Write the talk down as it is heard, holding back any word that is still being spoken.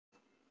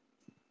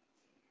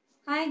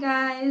Hi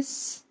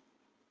guys,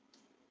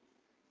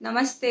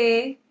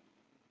 Namaste.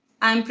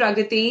 I'm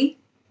Pragati.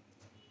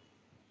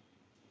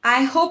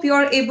 I hope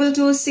you're able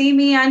to see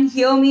me and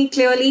hear me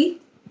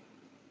clearly.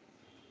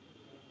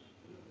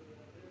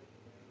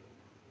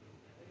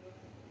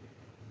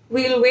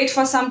 We'll wait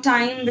for some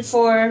time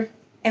before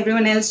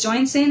everyone else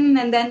joins in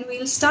and then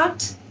we'll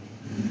start.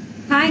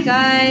 Hi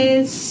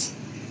guys.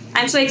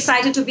 I'm so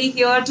excited to be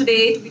here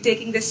today to be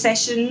taking this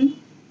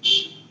session.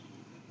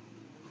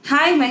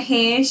 Hi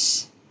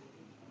Mahesh.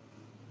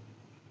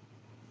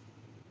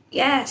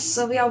 Yes,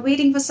 so we are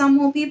waiting for some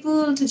more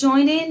people to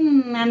join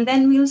in and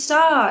then we'll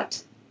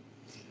start.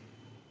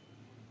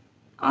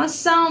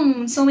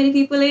 Awesome. So many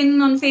people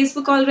in on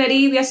Facebook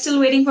already. We are still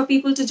waiting for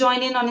people to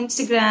join in on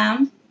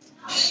Instagram.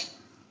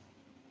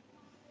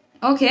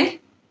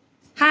 Okay.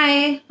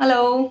 Hi.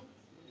 Hello.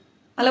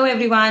 Hello,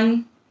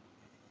 everyone.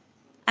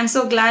 I'm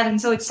so glad and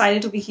so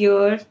excited to be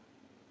here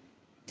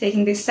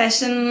taking this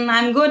session.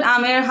 I'm good,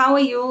 Amir. How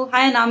are you?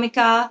 Hi,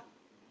 Anamika.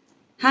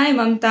 Hi,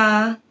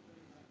 Mamta.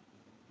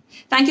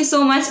 Thank you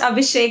so much,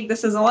 Abhishek.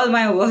 This is all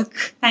my work.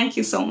 Thank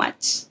you so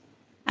much.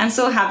 I'm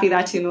so happy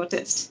that you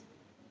noticed.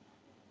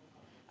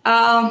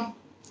 I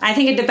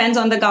think it depends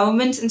on the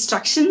government's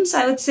instructions,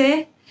 I would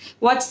say.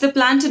 What's the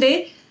plan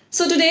today?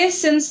 So today,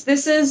 since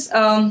this is,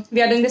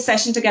 we are doing this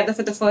session together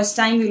for the first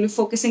time, we'll be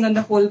focusing on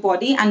the whole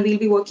body and we'll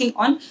be working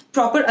on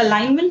proper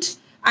alignment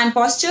and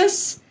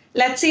postures.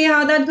 Let's see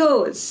how that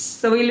goes.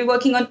 So we'll be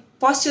working on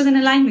postures and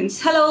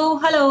alignments. Hello,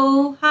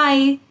 hello,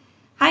 hi.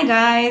 Hi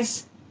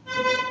guys.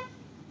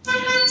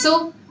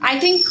 So I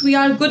think we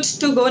are good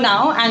to go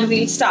now and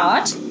we'll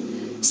start.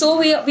 So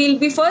we'll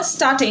be first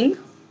starting.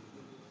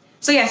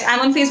 So yes, I'm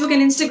on Facebook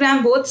and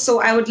Instagram both.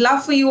 So I would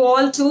love for you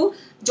all to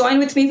join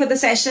with me for the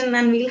session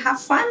and we'll have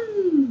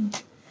fun.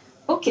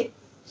 Okay.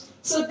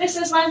 So this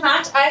is my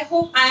mat. I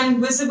hope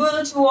I'm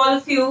visible to all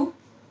of you.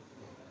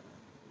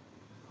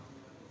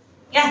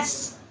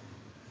 Yes.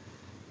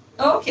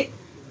 Okay.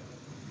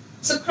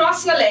 So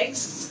cross your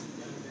legs.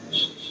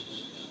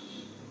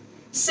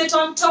 Sit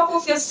on top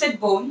of your sit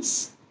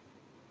bones.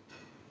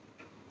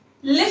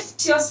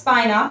 Lift your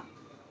spine up.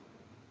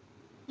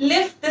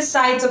 Lift the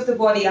sides of the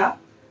body up.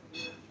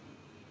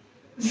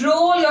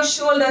 Roll your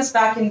shoulders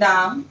back and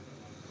down.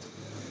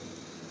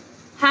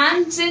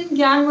 Hands in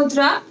Gyan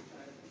Mudra.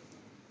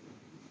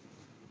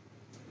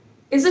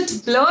 Is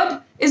it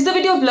blurred? Is the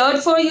video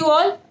blurred for you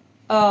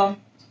all?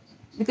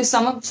 Because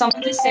someone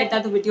just said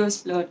that the video is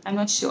blurred. I'm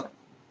not sure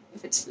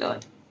if it's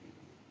blurred.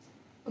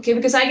 Okay,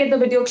 because I get the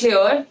video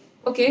clear.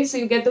 Okay, so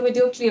you get the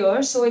video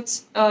clear. So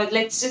it's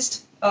let's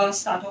just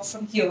start off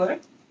from here.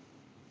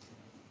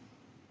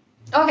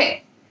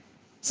 Okay.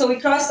 So we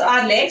cross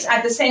our legs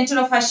at the center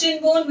of our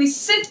shin bone. We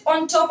sit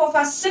on top of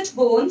our sit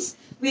bones.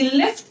 We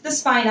lift the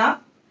spine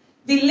up.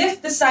 We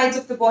lift the sides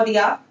of the body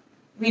up.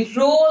 We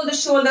roll the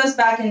shoulders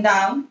back and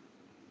down.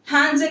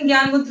 Hands in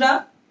Gyan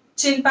Mudra.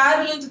 Chin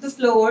parallel to the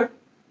floor.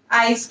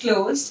 Eyes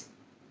closed.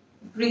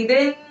 Breathe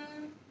in.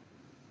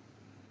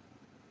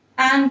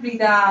 And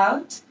breathe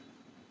out.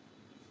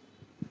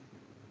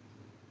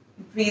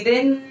 Breathe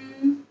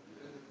in.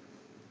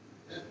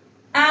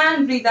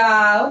 And breathe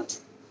out.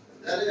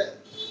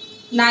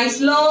 Nice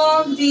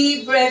long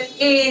deep breath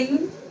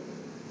in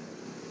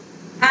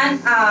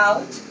and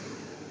out.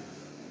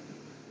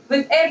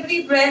 With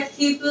every breath,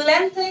 keep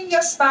lengthening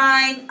your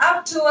spine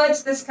up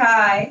towards the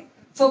sky,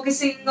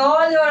 focusing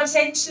all your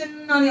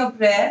attention on your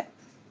breath.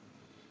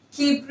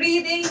 Keep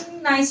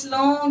breathing nice,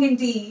 long and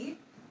deep.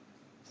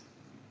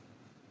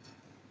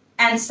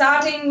 And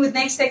starting with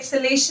next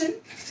exhalation,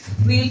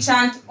 we'll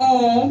chant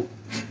Om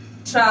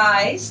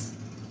thrice.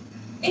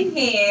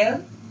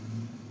 Inhale.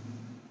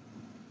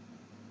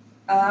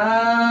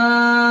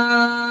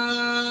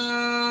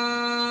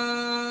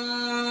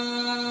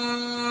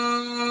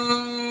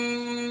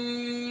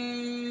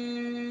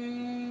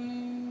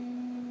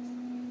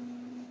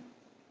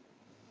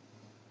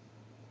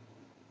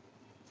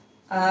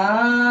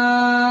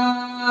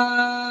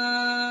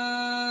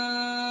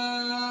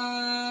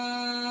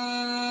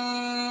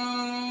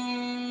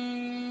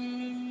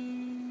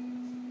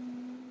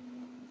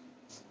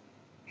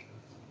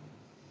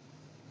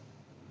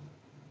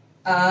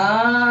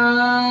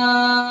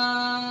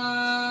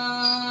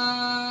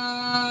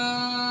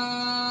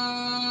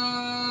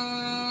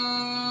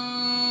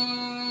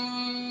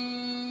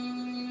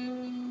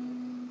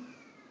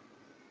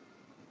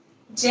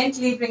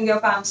 Gently bring your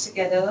palms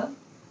together.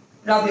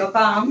 Rub your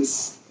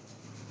palms.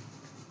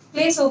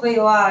 Place over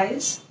your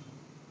eyes.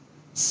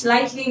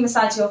 Slightly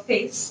massage your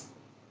face.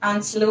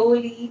 And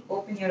slowly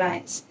open your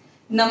eyes.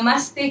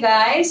 Namaste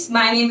guys.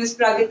 My name is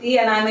Pragati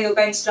and I'm a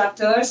yoga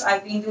instructor.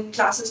 I've been doing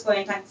classes for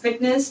Anytime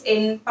Fitness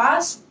in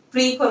past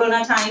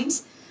pre-corona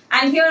times.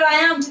 And here I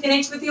am to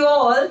connect with you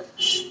all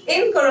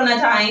in corona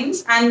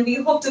times. And we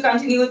hope to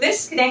continue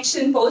this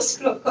connection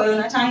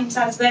post-corona times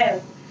as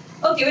well.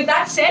 Okay, with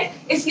that said,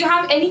 if you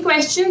have any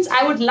questions,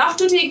 I would love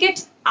to take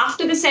it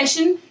after the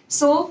session.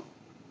 So,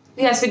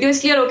 yes, video is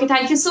clear. Okay,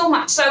 thank you so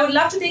much. So, I would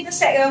love to take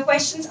the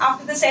questions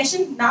after the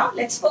session. Now,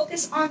 let's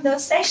focus on the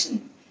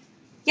session.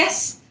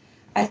 Yes.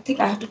 I think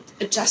I have to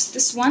adjust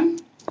this one.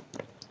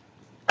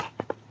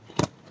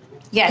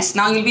 Yes,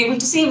 now you'll be able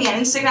to see me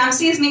and Instagram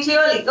sees me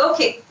clearly.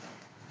 Okay.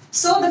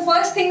 So the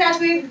first thing that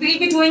we'll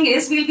be doing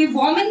is we'll be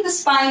warming the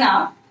spine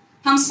up.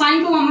 हम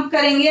spine को warm up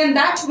करेंगे and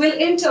that will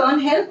in turn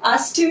help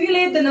us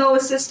stimulate the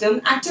nervous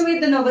system, activate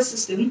the nervous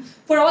system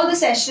for all the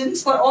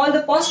sessions, for all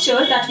the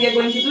postures that we are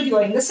going to do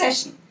during the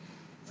session.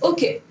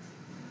 Okay.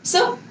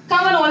 So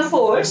come on all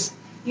fours.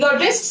 Your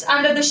wrists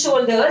under the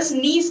shoulders,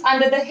 knees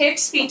under the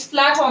hips, feet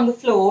flat on the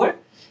floor.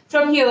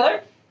 From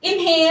here,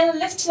 inhale,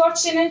 lift your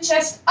chin and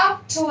chest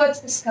up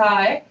towards the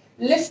sky.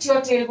 Lift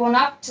your tailbone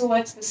up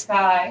towards the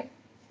sky.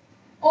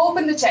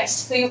 Open the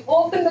chest. So you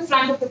open the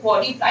front of the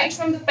body, right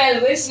from the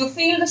pelvis. You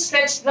feel the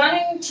stretch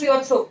running through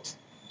your throat.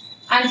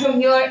 And from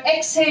here,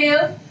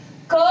 exhale,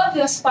 curve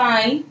your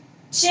spine,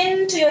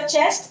 chin to your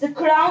chest. The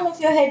crown of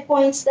your head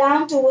points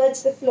down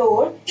towards the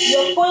floor.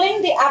 You're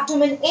pulling the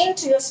abdomen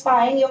into your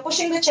spine. You're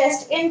pushing the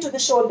chest into the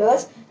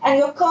shoulders. And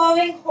you're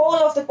curving whole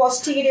of the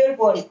posterior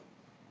body.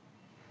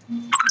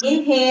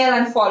 Inhale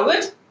and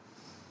forward.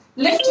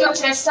 Lift your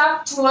chest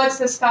up towards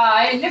the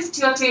sky. Lift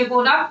your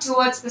tailbone up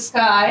towards the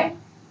sky.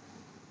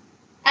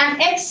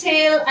 And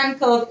exhale and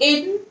curve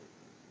in.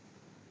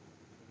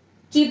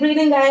 Keep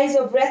breathing, guys.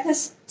 Your breath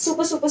is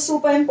super, super,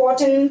 super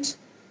important.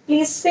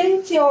 Please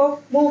sync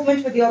your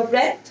movement with your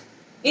breath.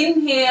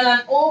 Inhale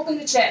and open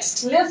the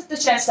chest. Lift the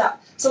chest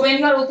up. So when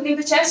you are opening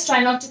the chest,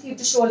 try not to keep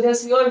the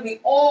shoulders here.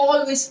 We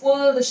always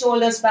pull the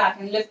shoulders back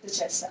and lift the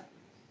chest up.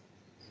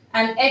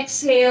 And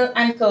exhale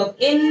and curve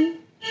in.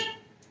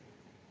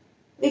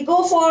 We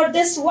go for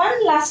this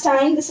one last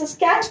time. This is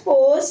cat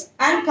pose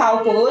and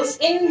cow pose.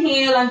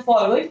 Inhale and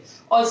forward,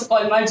 also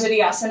called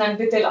Marjariasana and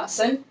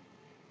Vitilasana.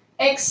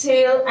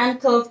 Exhale and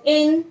curve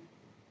in.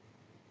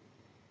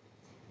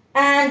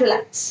 And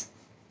relax.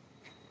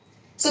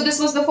 So this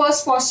was the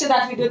first posture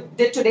that we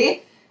did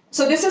today.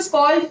 So this is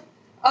called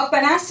a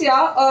panacea,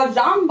 a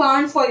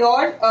रामबाण for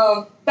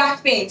your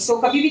back pain.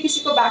 So कभी भी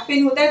किसी को back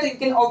pain होता है तो you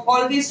can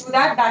always do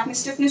that. Back में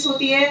stiffness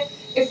होती है.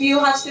 If you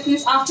have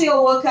stiffness after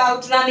your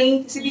workout,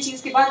 running, किसी भी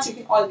चीज के बाद, you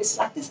can always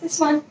practice this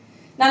one.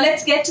 Now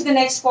let's get to the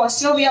next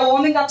posture. We are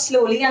warming up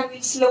slowly and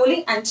we'll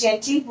slowly and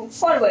gently move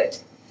forward.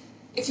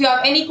 If you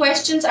have any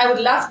questions, I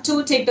would love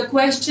to take the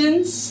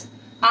questions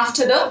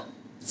after the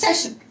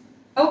session.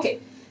 Okay.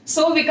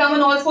 So we come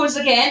on all fours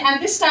again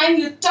and this time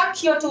you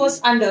tuck your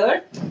toes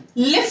under.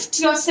 Lift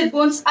your sit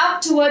bones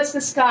up towards the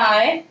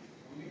sky.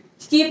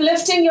 Keep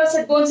lifting your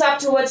sit bones up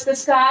towards the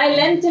sky.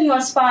 Lengthen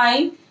your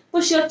spine.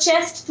 Push your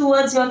chest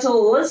towards your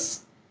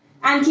toes.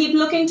 And keep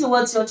looking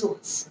towards your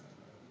toes.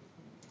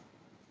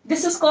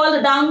 This is called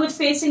a downward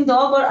facing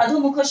dog or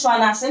Adho Mukha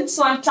Svanasana.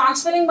 So I'm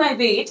transferring my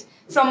weight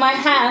from my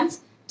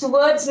hands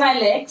towards my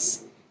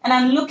legs. And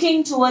I'm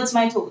looking towards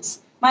my toes.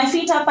 My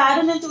feet are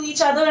parallel to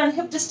each other and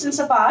hip distance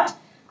apart.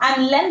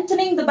 I'm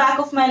lengthening the back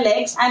of my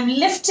legs. I'm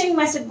lifting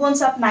my sit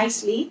bones up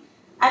nicely.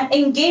 I'm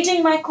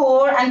engaging my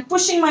core and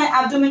pushing my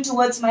abdomen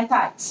towards my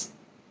thighs.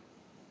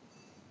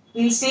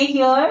 We'll stay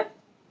here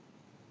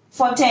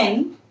for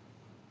 10,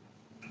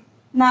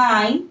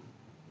 9,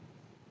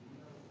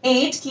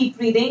 8. Keep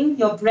breathing.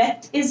 Your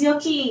breath is your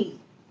key.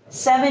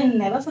 7.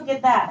 Never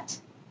forget that.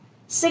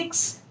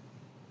 6,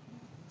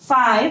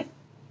 5,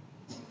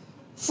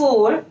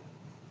 4,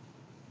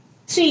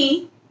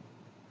 3,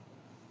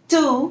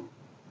 2,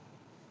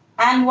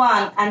 and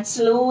 1, and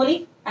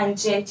slowly and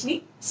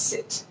gently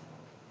sit.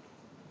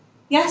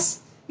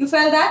 Yes, you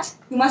felt that?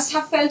 You must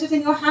have felt it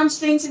in your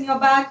hamstrings, in your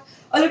back,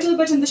 a little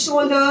bit in the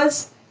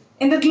shoulders,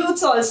 in the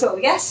glutes also,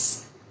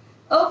 yes?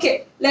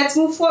 Okay, let's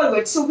move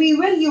forward. So we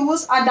will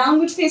use our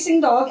downward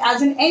facing dog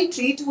as an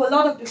entry to a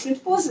lot of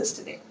different poses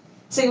today.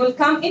 So you will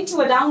come into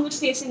a downward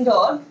facing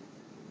dog.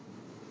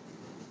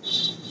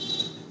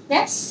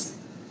 Yes?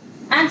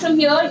 And from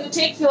here, you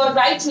take your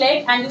right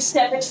leg and you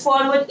step it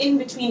forward in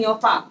between your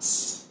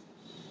palms.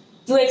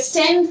 You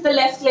extend the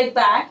left leg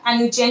back and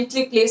you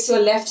gently place your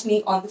left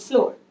knee on the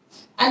floor.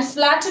 And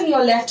flatten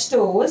your left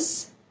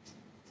toes.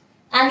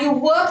 And you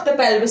work the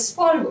pelvis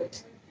forward.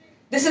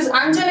 This is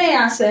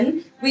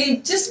Anjaneyasana.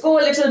 We'll just go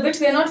a little bit.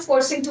 We're not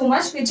forcing too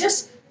much. We're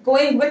just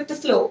going with the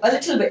flow a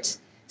little bit.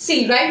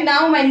 See, right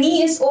now my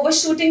knee is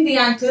overshooting the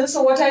ankle.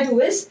 So what I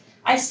do is,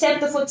 I step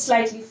the foot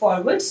slightly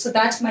forward so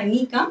that my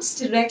knee comes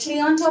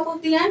directly on top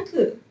of the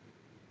ankle.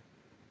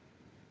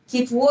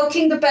 Keep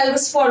working the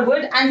pelvis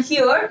forward. And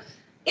here,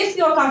 if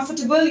you're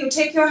comfortable, you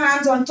take your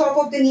hands on top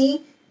of the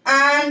knee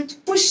and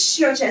push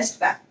your chest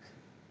back.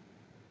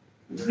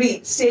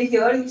 Breathe. Stay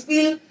here. You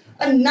feel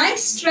a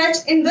nice stretch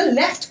in the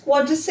left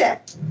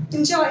quadricep.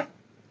 Enjoy.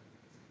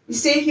 You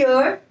stay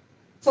here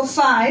for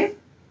 5,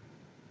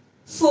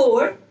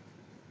 4,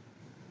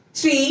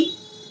 3,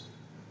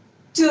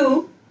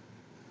 2,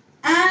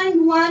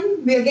 and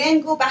 1. We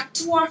again go back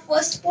to our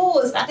first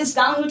pose. That is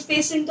downward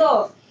facing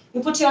dog.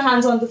 You put your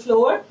hands on the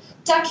floor,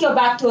 tuck your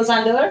back toes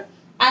under,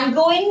 and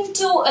go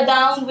into a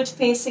downward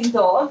facing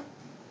dog.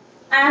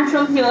 And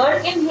from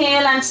here,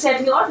 inhale and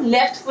step your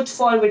left foot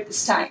forward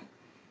this time.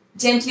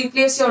 Gently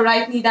place your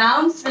right knee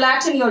down,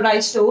 flatten your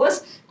right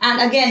toes,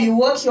 and again you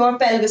work your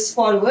pelvis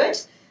forward.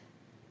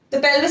 The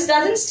pelvis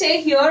doesn't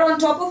stay here on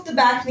top of the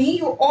back knee.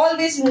 You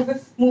always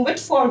move it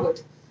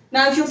forward.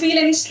 Now, if you feel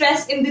any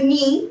stress in the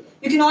knee,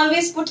 you can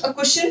always put a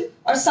cushion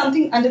or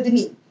something under the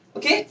knee.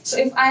 Okay? So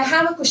if I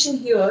have a cushion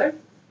here,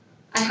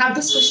 I have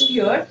this cushion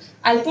here,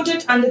 I'll put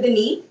it under the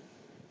knee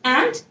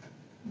and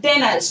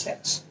then I'll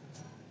stretch.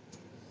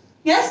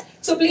 Yes?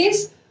 So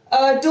please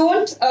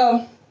don't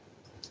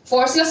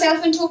force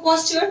yourself into a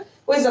posture.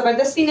 कोई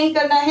ज़बरदस्ती नहीं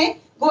करना है.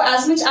 Go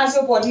as much as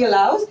your body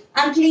allows.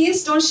 And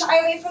please don't shy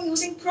away from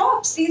using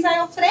props. These are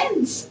your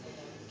friends.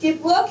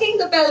 Keep working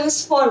the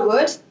pelvis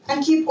forward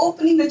and keep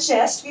opening the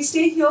chest. We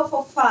stay here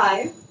for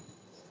 5,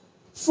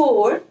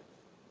 4,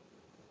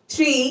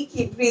 3,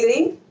 keep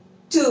breathing,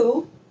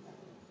 2,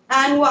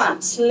 and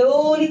 1.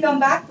 Slowly come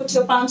back, put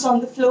your palms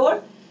on the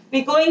floor.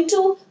 We're going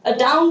to a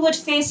downward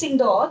facing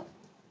dog.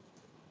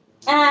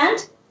 And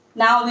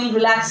now we'll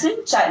relax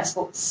in child's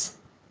pose.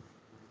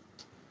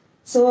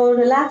 So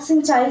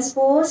relaxing child's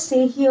pose,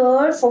 stay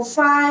here for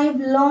 5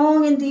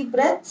 long and deep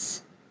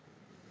breaths.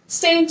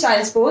 Stay in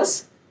child's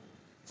pose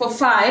for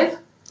 5,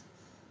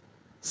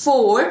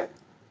 4,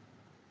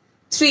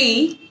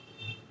 3,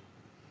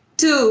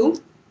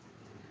 2,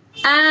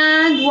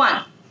 and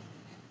 1.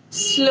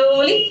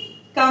 Slowly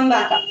come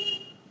back up.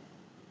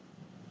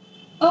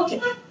 Okay.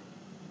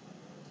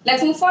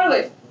 Let's move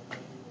forward.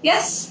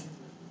 Yes?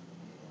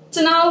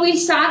 So now we'll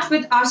start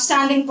with our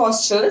standing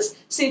postures.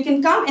 So you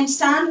can come and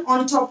stand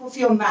on top of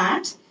your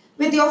mat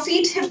with your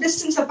feet hip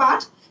distance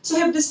apart. So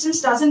hip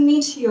distance doesn't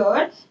meet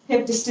here.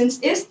 Hip distance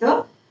is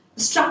the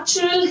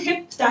structural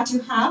hip that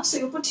you have. So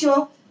you put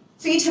your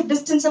feet hip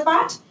distance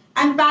apart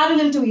and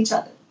parallel to each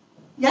other.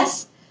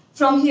 Yes?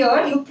 From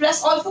here, you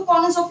press all 4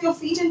 corners of your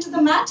feet into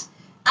the mat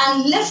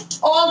and lift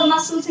all the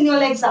muscles in your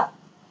legs up.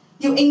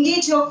 You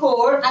engage your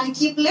core and you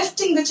keep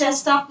lifting the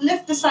chest up,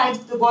 lift the sides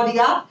of the body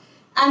up.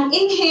 And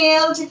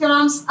inhale, take your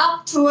arms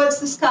up towards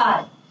the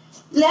sky.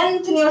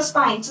 Lengthen your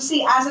spine. So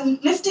see, as I'm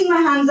lifting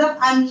my hands up,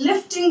 I'm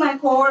lifting my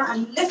core,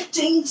 I'm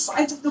lifting the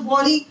sides of the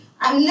body,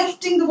 I'm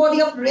lifting the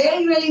body up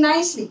really, really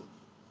nicely.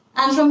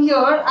 And from here,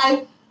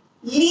 I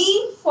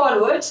lean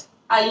forward,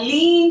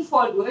 lean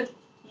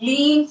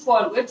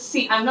forward.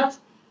 See, I'm not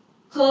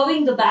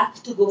curving the back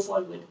to go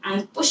forward.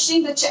 I'm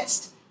pushing the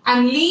chest.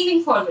 I'm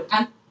leaning forward.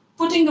 I'm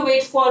putting the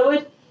weight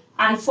forward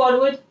and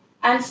forward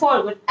and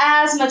forward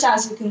as much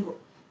as you can go.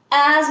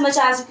 As much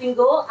as you can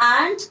go,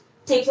 and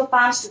take your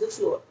palms to the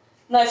floor.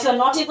 Now, if you're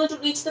not able to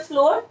reach the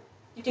floor,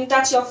 you can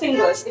touch your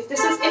fingers. If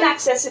this is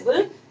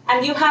inaccessible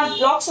and you have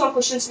blocks or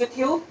cushions with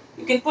you,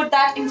 you can put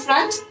that in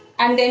front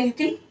and then you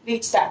can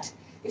reach that.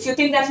 If you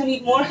think that you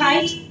need more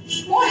height,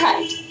 more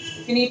height.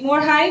 If you need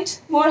more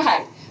height, more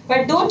height.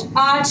 But don't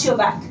arch your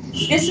back.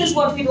 This is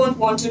what we don't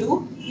want to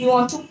do. You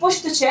want to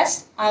push the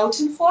chest out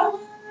and forward.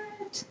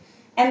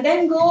 And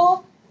then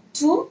go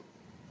to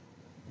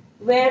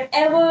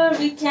wherever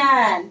we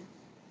can.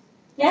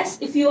 Yes,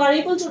 if you are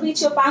able to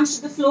reach your palms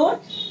to the floor,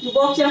 you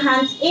walk your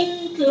hands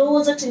in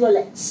closer to your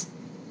legs.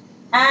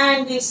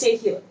 And we'll stay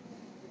here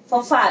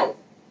for 5,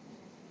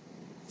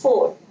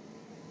 4,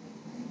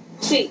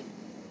 3,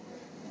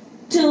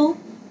 2,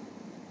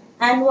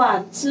 and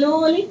 1.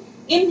 Slowly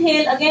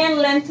inhale, again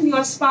lengthen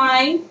your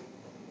spine.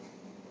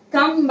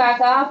 Come back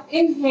up,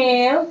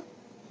 inhale,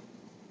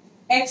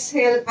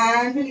 exhale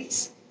and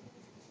release.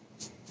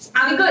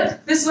 Are we good?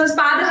 This was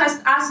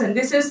Padahastasana.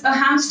 This is a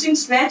hamstring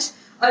stretch,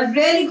 a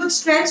really good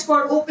stretch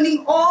for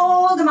opening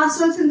all the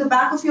muscles in the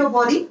back of your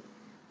body.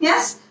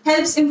 Yes,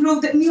 helps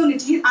improve the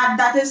immunity, and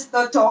that is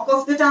the talk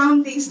of the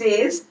town these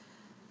days.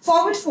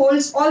 Forward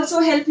folds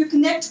also help you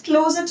connect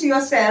closer to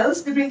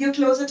yourselves. They bring you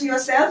closer to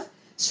yourself,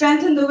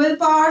 strengthen the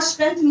willpower,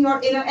 strengthen your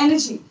inner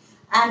energy,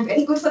 and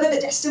very good for the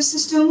digestive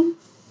system.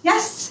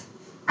 Yes.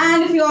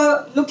 And if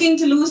you're looking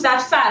to lose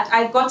that fat,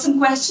 I've got some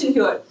question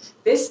here.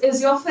 This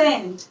is your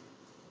friend.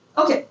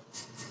 Okay,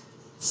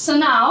 so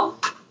now,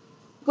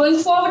 going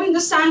forward in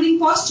the standing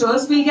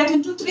postures, we'll get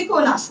into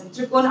Trikonasana.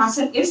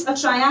 Trikonasana is a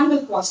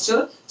triangle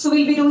posture, so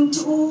we'll be doing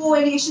 2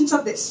 variations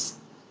of this.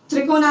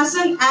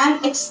 Trikonasana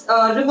and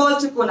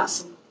revolve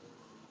Trikonasana.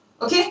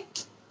 Okay?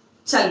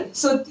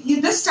 So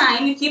this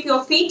time, you keep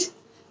your feet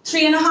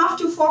 3.5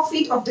 to 4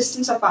 feet of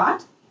distance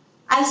apart.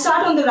 I'll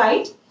start on the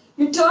right.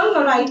 You turn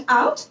your right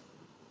out.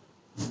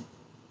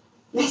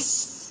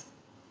 Yes.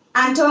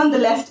 And turn the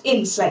left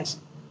in slightly.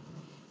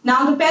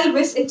 Now the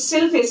pelvis, it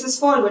still faces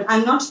forward.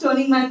 I'm not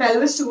turning my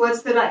pelvis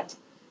towards the right.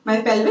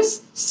 My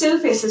pelvis still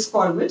faces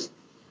forward.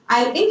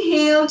 I'll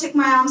inhale, take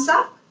my arms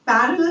up,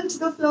 parallel to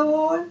the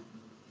floor.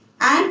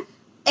 And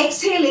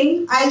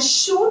exhaling, I'll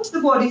shoot the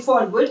body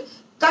forward,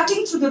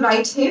 cutting through the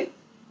right hip.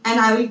 And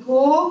I will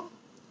go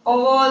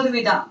all the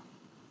way down.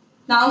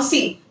 Now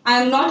see,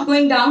 I am not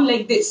going down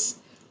like this.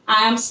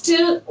 I am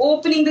still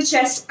opening the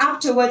chest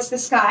up towards the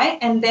sky,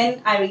 and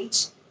then I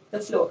reach the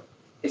floor.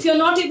 If you're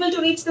not able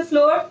to reach the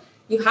floor,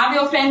 you have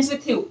your friends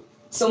with you.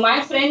 So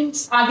my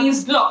friends are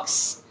these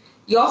blocks.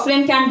 Your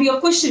friend can be a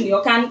cushion.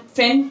 Your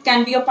friend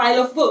can be a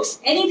pile of books.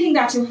 Anything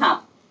that you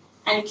have.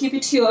 And keep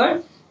it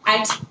here.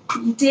 I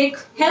take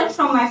help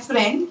from my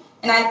friend.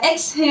 And I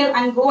exhale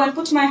and go and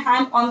put my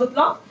hand on the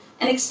block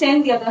and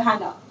extend the other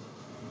hand up.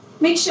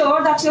 Make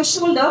sure that your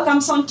shoulder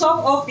comes on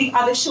top of the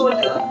other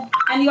shoulder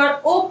and you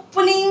are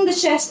opening the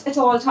chest at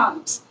all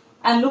times.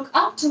 And look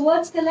up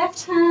towards the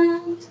left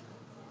hand.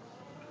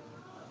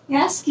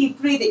 Yes, keep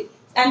breathing.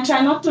 And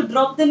try not to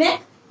drop the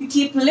neck. You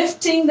keep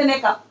lifting the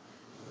neck up.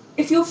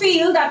 If you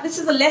feel that this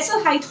is a lesser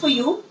height for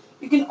you,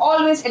 you can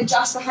always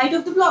adjust the height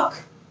of the block.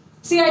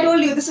 See, I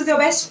told you, this is your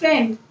best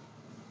friend.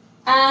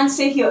 And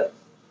stay here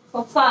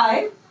for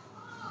 5,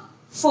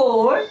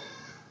 4,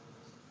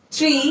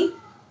 3,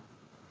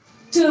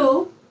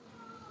 2,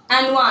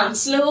 and 1.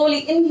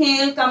 Slowly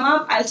inhale, come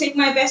up. I'll take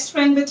my best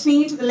friend with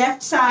me to the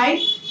left side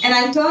and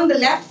I'll turn the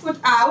left foot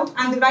out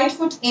and the right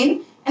foot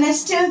in, and I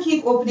still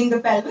keep opening the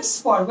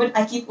pelvis forward.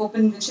 I keep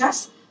opening the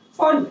chest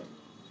forward.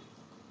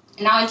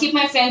 And now I'll keep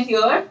my friend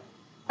here.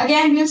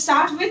 Again, we'll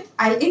start with,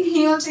 I'll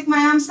inhale, take my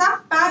arms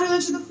up,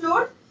 parallel to the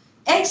floor.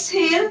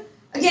 Exhale.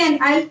 Again,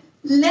 I'll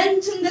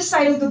lengthen the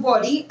side of the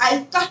body.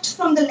 I'll cut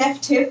from the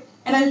left hip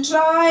and I'll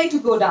try to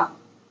go down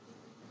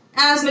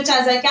as much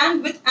as I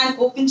can with an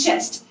open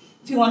chest.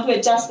 If you want to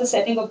adjust the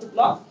setting of the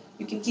block,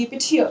 you can keep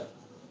it here.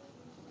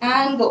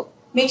 And go.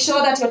 Make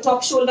sure that your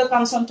top shoulder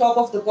comes on top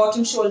of the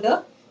bottom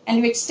shoulder and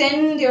you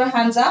extend your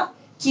hands up.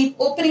 Keep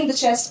opening the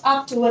chest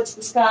up towards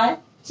the sky.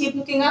 Keep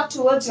looking up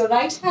towards your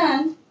right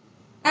hand.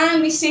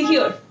 And we stay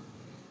here.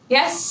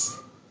 Yes.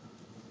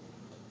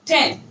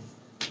 10.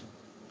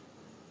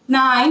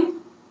 9.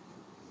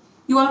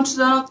 You want to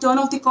turn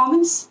off the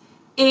comments?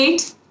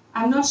 8.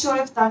 I'm not sure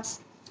if that's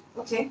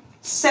okay.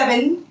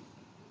 7.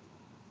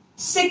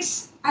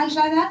 6. I'll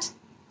try that.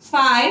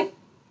 5.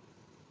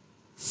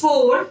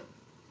 4.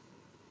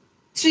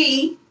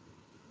 3.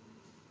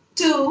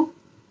 2.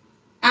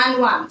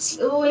 And 1.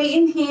 Slowly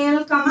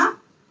inhale, come up.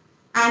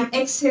 And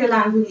exhale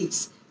and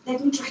release.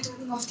 Let me try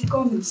turning off the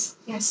comments.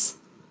 Yes.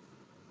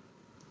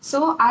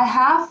 So I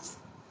have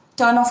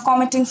turn off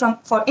commenting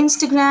for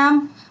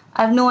Instagram.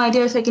 I have no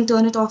idea if I can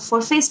turn it off for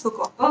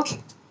Facebook. Okay.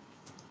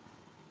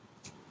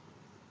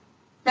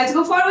 Let's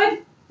go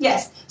forward.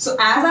 Yes. So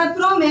as I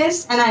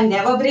promised, and I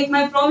never break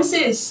my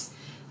promises,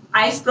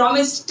 I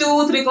promised 2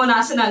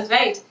 Trikonasanas,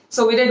 right?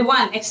 So we did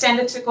 1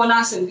 extended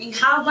Trikonasana. We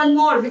have 1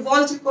 more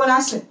revolve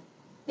Trikonasana.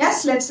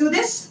 Yes, let's do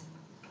this.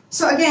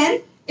 So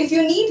again, if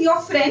you need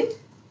your friend,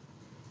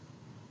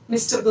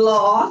 Mr.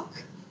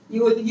 Block,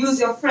 you will use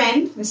your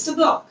friend, Mr.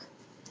 Block.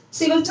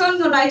 So you will turn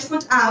your right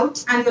foot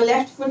out and your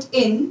left foot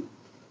in,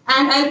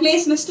 and I'll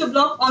place Mr.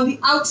 Block on the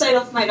outside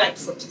of my right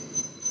foot.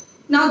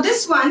 Now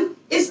this one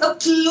is a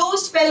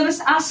closed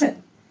pelvis asana.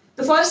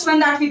 The first one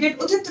that we did,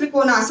 Utthita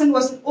Trikonasana,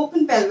 was an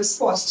open pelvis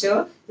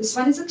posture. This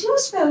one is a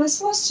closed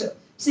pelvis posture.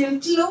 So you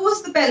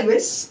close the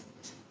pelvis.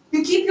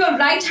 You keep your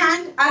right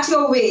hand at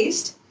your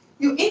waist.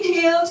 You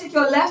inhale, take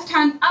your left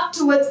hand up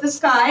towards the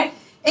sky.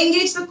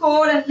 Engage the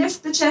core and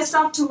lift the chest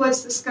up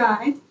towards the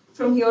sky.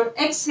 From here,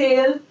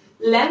 exhale,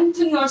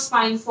 lengthen your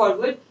spine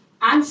forward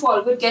and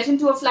forward. Get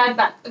into a flat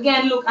back.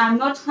 Again, look, I'm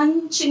not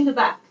hunching the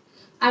back.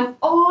 I'm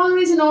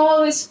always and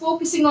always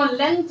focusing on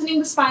lengthening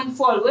the spine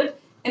forward.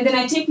 And then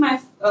I take my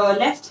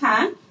left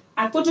hand,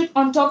 I put it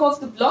on top of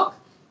the block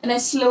and I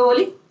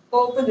slowly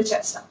open the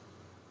chest up.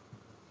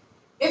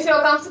 If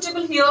you're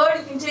comfortable here,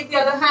 you can take the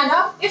other hand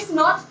up. If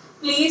not,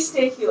 please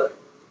stay here.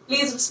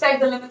 Please respect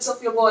the limits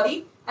of your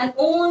body and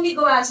only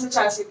go as much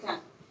as you can.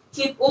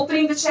 Keep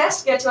opening the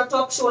chest, get your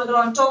top shoulder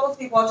on top of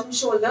the bottom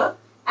shoulder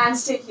and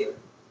stay here.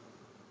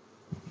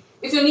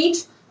 If you need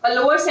a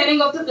lower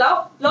setting of the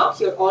block,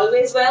 you're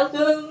always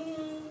welcome.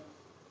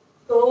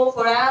 Go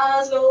for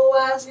as low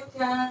as you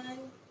can.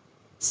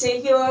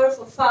 Stay here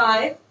for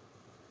 5,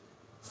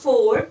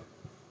 4,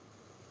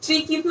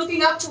 3. Keep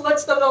looking up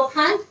towards the block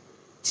hand.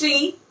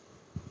 3,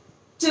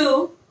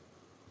 2,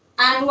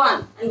 and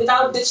 1. And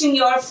without ditching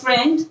your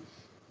friend,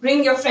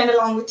 bring your friend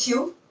along with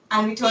you.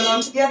 And we turn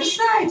on to the other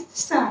side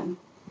this time.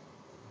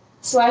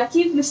 So I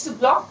keep Mr.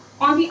 Block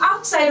on the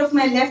outside of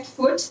my left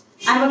foot.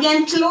 I'm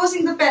again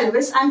closing the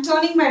pelvis. I'm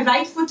turning my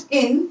right foot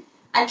in.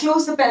 I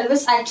close the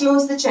pelvis. I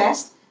close the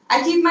chest.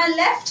 I keep my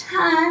left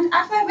hand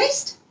at my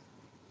waist.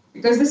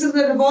 Because this is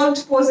the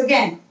revolved pose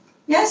again.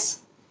 Yes?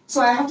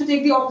 So I have to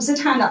take the opposite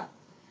hand up.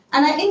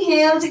 And I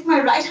inhale, take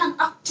my right hand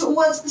up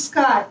towards the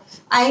sky.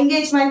 I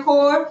engage my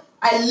core.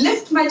 I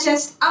lift my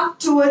chest up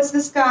towards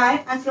the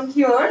sky. And from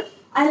here,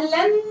 I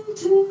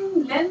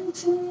lengthen,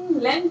 lengthen,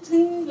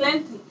 lengthen,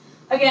 lengthen.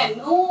 Again,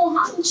 no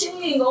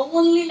hunching,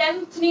 only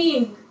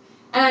lengthening.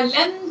 And I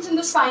lengthen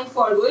the spine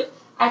forward.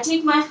 I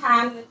take my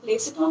hand and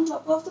place it on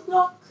top of the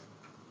block.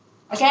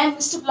 Again,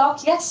 Mr.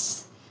 Block,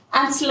 yes.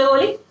 And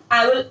slowly,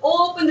 I will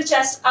open the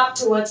chest up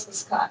towards the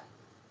sky.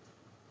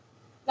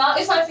 Now,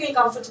 if I feel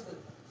comfortable,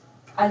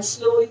 I'll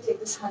slowly take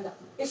this hand up.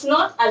 If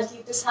not, I'll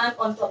keep this hand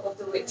on top of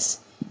the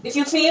waist. If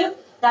you feel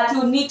that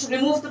you need to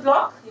remove the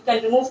block, you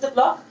can remove the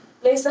block.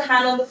 Place the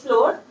hand on the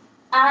floor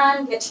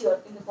and get here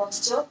in the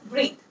posture.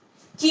 Breathe.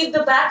 Keep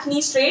the back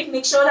knee straight.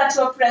 Make sure that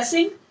you are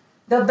pressing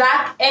the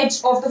back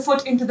edge of the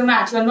foot into the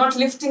mat. You are not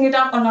lifting it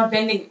up or not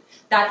bending it.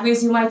 That way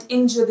you might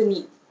injure the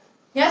knee.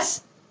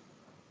 Yes?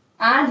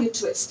 And you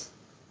twist.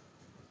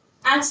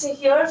 And stay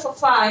here for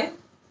 5,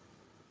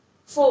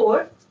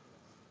 4,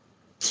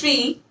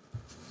 3,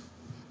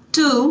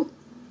 2,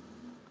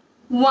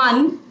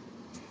 1,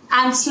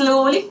 and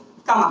slowly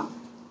come up.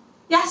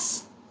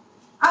 Yes?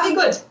 Are we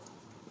good?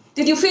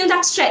 Did you feel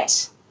that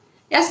stretch?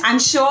 Yes, I'm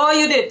sure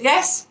you did.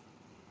 Yes?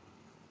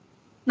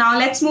 Now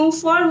let's move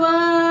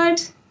forward.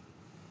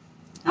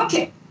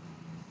 Okay.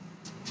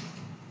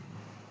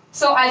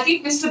 So I'll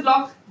keep Mr.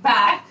 Block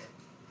back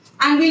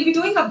and we'll be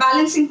doing a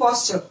balancing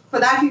posture. For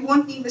that we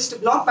won't need Mr.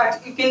 Block,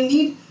 but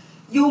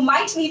you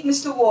might need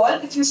Mr. Wall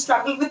if you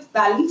struggle with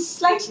balance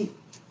slightly.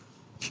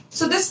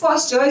 So this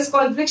posture is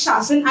called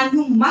Vrikshasana and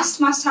you must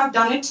have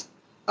done it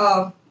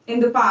in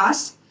the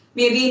past,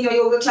 maybe in your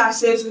yoga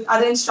classes with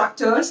other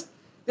instructors.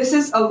 This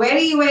is a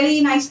very,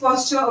 very nice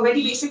posture, a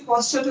very basic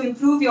posture to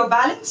improve your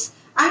balance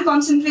and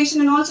concentration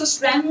and also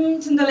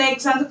strengthen the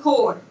legs and the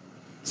core.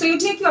 So you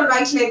take your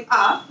right leg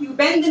up, you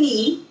bend the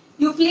knee,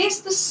 you place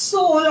the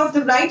sole of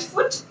the right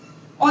foot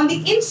on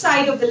the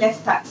inside of the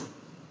left thigh.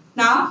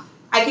 Now,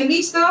 I can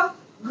reach the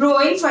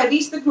groin, so I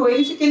reach the groin.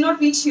 If you cannot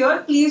reach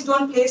here, please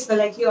don't place the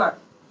leg here.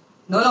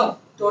 No,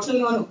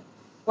 totally no.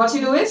 What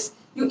you do is,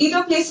 you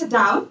either place it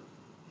down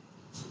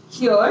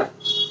here,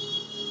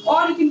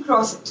 or you can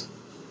cross it,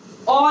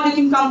 or you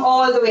can come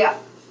all the way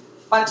up,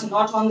 but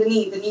not on the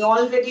knee. The knee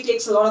already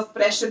takes a lot of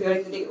pressure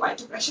during the day. Why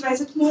to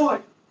pressurize it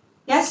more?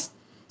 Yes?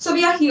 So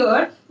we are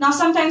here. Now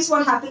sometimes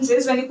what happens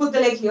is, when you put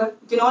the leg here,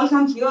 you can all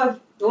come here.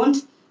 Don't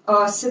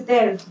sit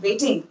there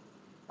waiting.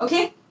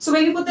 Okay? So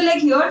when you put the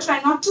leg here,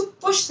 try not to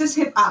push this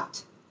hip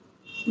out.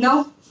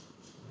 No.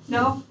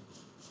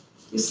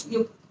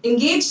 You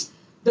engage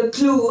the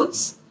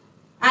glutes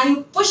and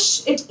you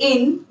push it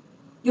in.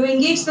 You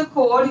engage the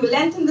core, you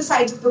lengthen the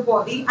sides of the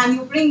body and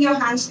you bring your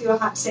hands to your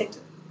heart center.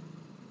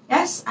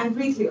 Yes? And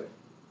breathe here.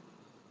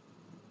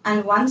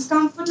 And once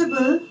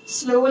comfortable,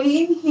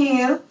 slowly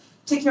inhale.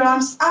 Take your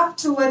arms up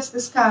towards the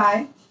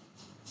sky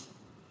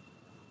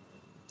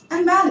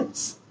and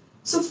balance.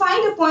 So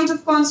find a point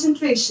of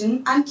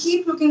concentration and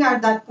keep looking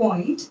at that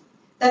point.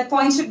 That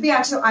point should be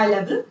at your eye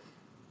level.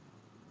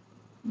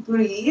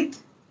 Breathe.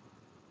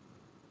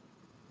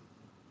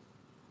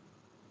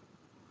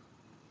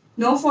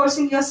 No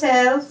forcing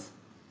yourself.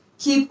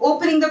 Keep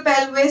opening the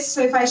pelvis.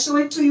 So if I show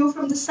it to you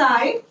from the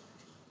side,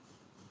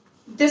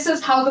 this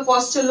is how the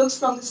posture looks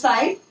from the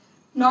side,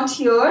 not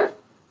here.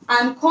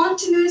 I'm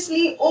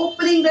continuously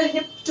opening the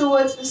hip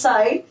towards the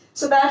side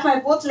so that my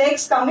both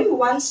legs come in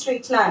one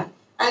straight line.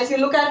 And if you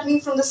look at me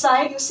from the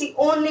side, you see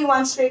only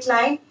one straight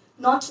line,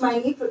 not my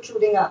knee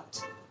protruding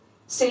out.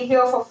 Stay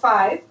here for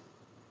 5,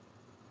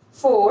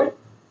 4,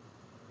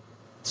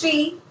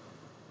 3,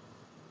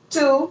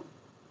 2,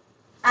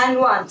 and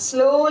 1.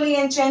 Slowly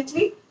and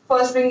gently,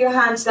 first bring your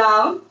hands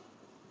down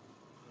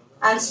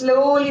and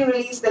slowly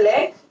release the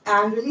leg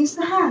and release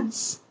the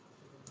hands.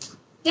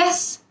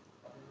 Yes.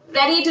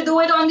 Ready to do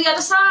it on the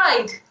other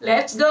side.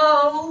 Let's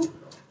go.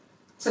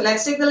 So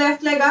let's take the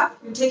left leg up.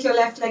 You take your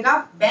left leg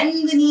up,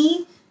 bend the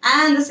knee,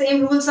 and the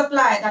same rules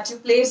apply, that you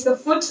place the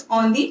foot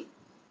on the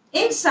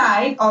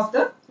inside of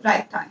the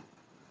right thigh.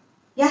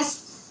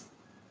 Yes.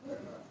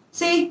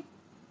 See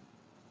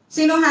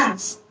no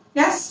hands.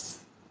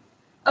 Yes.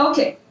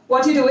 Okay.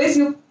 What you do is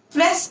you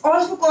press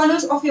all 4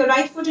 corners of your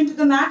right foot into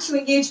the mat. You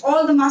engage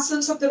all the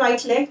muscles of the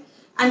right leg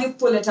and you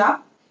pull it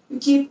up. You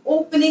keep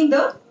opening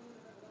the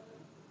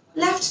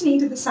left knee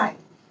to the side.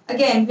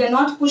 Again, we are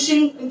not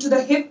pushing into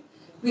the hip.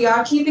 We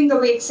are keeping the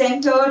weight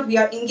centered. We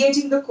are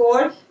engaging the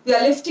core. We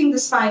are lifting the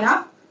spine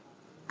up.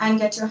 And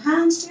get your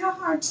hands to your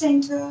heart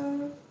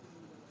center.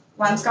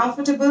 Once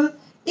comfortable,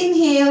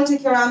 inhale,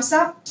 take your arms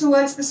up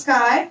towards the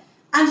sky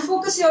and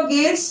focus your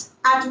gaze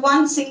at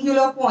one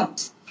singular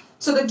point.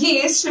 So the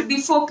gaze should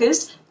be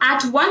focused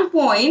at one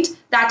point,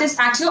 that is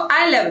at your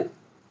eye level.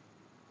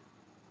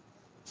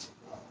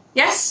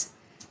 Yes?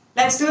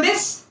 Let's do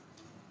this.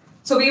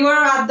 So we were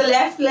at the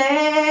left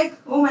leg.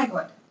 Oh my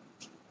God.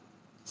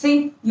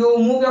 See, you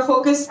move your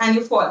focus and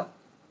you fall.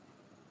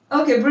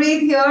 Okay,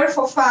 breathe here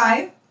for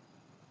 5.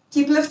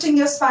 Keep lifting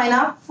your spine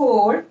up.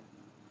 4,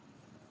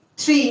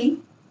 3,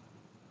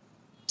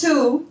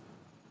 2,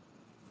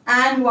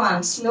 and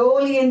 1.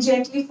 Slowly and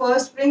gently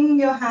first bring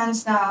your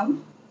hands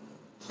down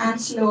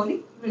and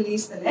slowly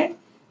release the leg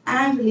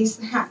and release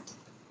the hand.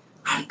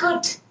 Very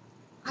good.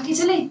 Aage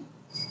chale.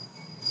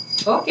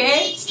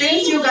 Okay,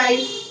 since you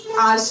guys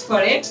asked for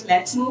it,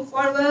 let's move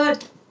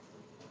forward.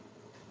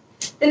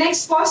 The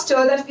next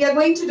posture that we are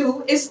going to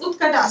do is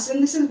Utkatasana.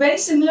 This is very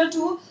similar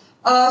to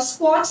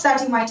squats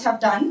that you might have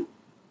done.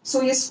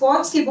 So ये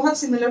squats के बहुत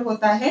similar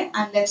होता है,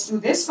 and let's do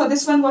this. For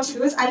this one, what you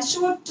do is I'll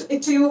show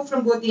it to you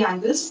from both the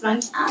angles,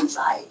 front and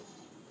side.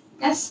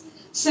 Yes.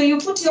 So you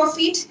put your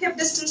feet hip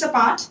distance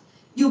apart.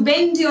 You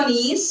bend your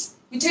knees.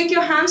 You take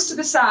your hands to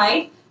the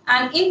side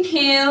and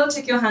inhale.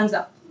 Take your hands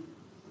up.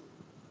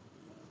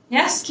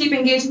 Yes. Keep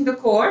engaging the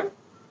core.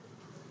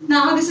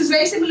 Now this is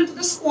very similar to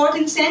the squat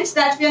in the sense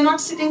that we are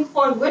not sitting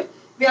forward.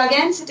 We are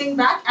again sitting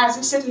back as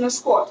you sit in a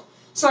squat.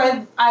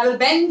 So I will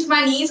bend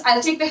my knees.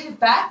 I'll take the hip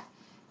back.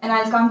 And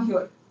I'll come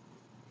here.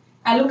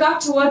 I look up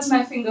towards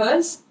my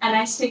fingers and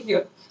I stay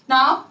here.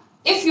 Now,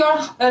 If your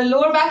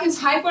lower back is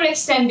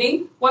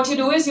hyperextending, what you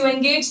do is you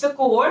engage the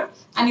core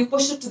and you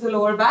push it to the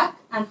lower back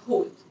and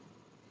hold.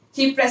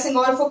 Keep pressing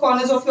all four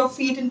corners of your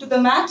feet into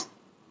the mat.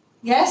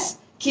 Yes.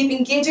 Keep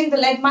engaging the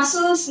leg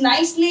muscles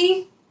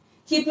nicely.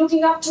 Keep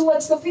looking up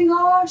towards the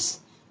fingers.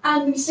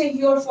 And we stay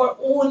here for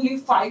only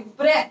 5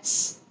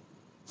 breaths.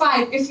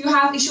 5. If you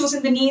have issues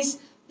in the knees,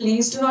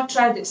 please do not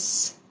try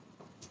this.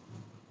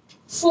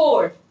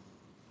 4.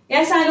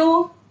 Yes, I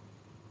know.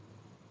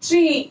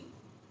 3.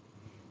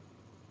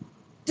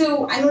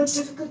 2. I know it's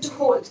difficult to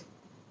hold.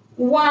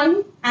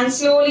 1. And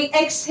slowly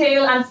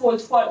exhale and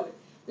fold forward.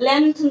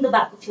 Lengthen the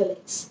back of your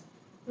legs.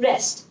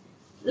 Rest.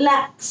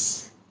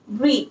 Relax.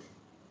 Breathe.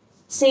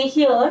 Stay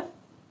here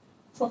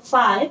for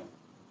 5,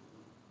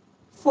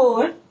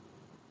 4,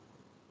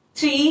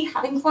 3,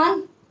 having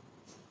fun,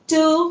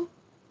 2,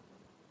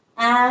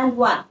 and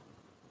 1.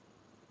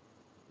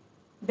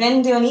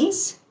 Bend your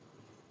knees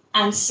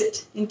and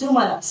sit into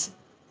Malasana.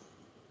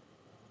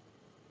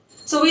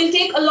 So we'll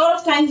take a lot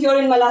of time here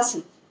in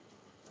Malasana.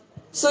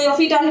 So your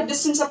feet are hip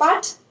distance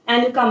apart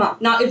and you come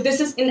up. Now if this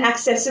is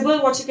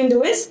inaccessible, what you can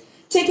do is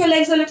take your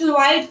legs a little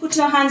wide, put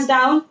your hands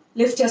down,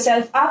 lift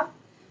yourself up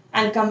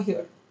and come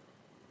here.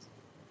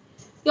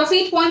 Your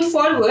feet point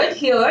forward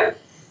here,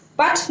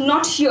 but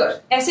not here.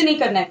 ऐसे नहीं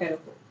करना है पैरों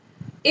को.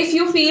 If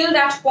you feel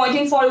that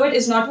pointing forward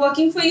is not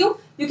working for you,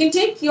 you can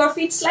take your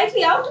feet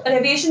slightly out. A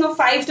deviation of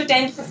 5 to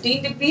 10 to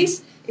 15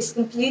 degrees is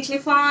completely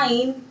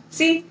fine.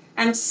 See,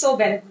 I'm so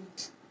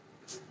benevolent.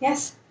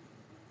 Yes.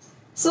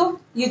 So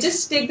you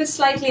just take this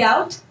slightly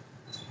out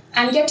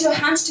and get your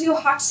hands to your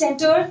heart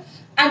center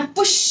and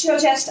push your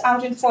chest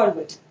out and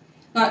forward.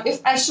 Now,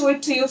 if I show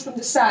it to you from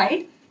the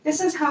side, this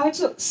is how it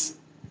looks.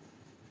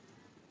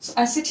 So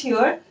I sit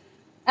here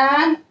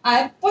and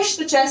I push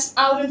the chest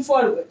out and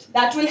forward.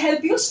 That will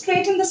help you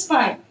straighten the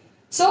spine.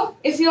 So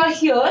if you are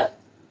here,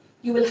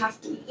 you will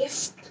have to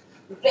lift,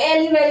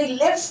 really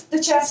lift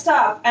the chest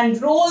up and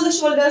roll the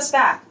shoulders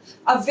back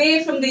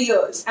away from the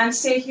ears and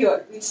stay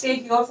here. We'll stay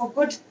here for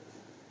good,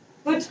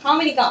 how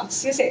many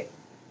counts? You say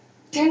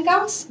 10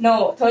 counts?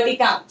 No, 30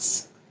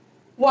 counts.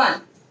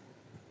 1,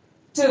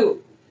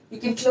 2. You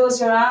can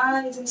close your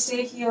eyes and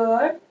stay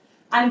here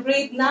and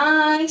breathe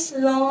nice,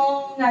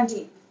 long and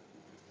deep.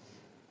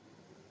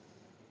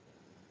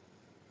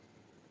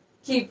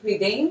 Keep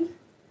breathing.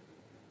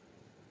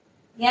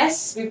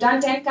 Yes, we've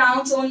done 10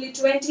 counts, only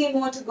 20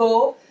 more to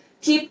go.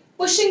 Keep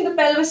pushing the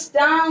pelvis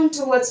down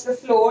towards the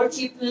floor.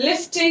 Keep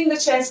lifting the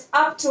chest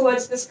up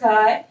towards the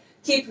sky.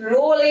 Keep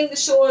rolling the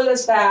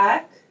shoulders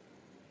back.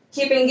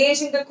 Keep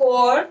engaging the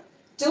core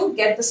to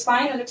get the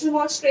spine a little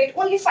more straight.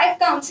 Only 5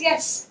 counts,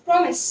 yes,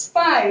 promise.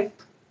 5,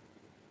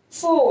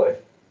 4,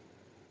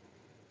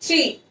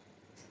 3,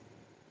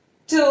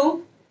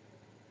 2,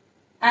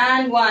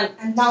 and 1.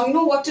 And now you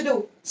know what to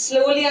do.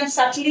 Slowly and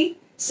subtly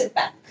sit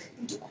back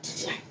into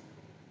butterfly.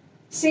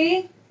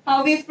 See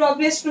how we've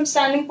progressed from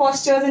standing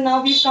postures and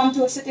now we've come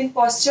to a sitting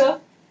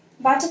posture.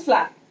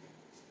 Butterfly.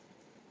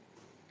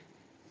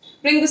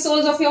 Bring the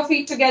soles of your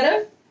feet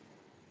together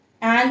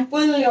and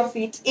pull your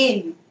feet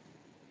in.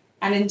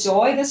 And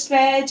enjoy the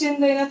stretch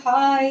in the inner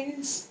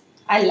thighs.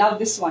 I love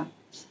this one.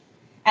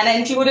 And I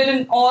include it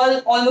in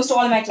almost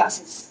all my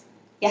classes.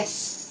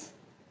 Yes.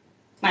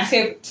 My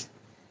favorite.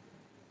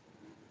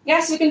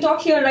 Yes, you can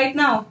talk here right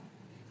now.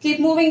 Keep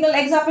moving the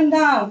legs up and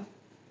down.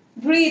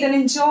 Breathe and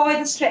enjoy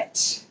the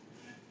stretch.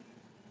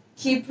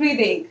 Keep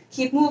breathing.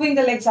 Keep moving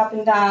the legs up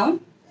and down.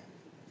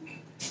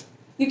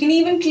 You can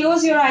even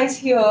close your eyes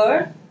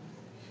here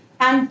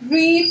and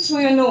breathe through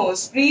your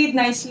nose. Breathe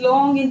nice,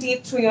 long and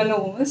deep through your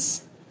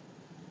nose.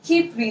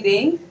 Keep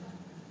breathing.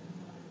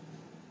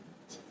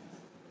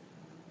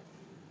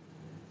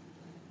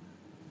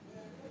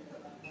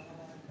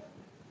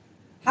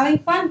 Having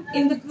fun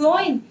in the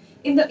groin,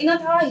 in the inner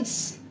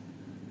thighs.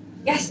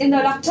 Yes, in the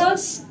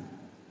adductors.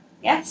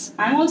 Yes,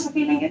 I'm also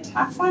feeling it.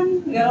 Have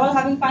fun. We are all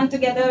having fun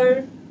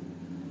together.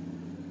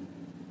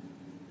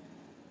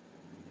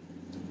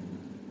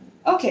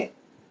 Okay.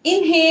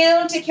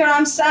 Inhale, take your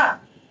arms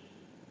up.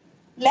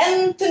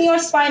 Lengthen your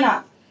spine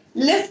up.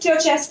 Lift your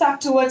chest up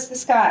towards the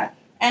sky.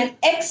 And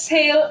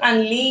exhale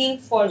and lean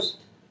forward.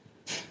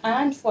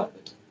 And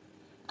forward.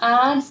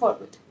 And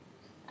forward.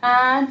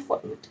 And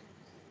forward.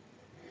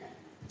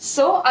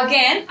 So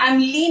again, I'm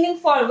leaning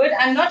forward.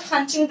 I'm not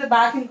hunching the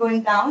back and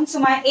going down. So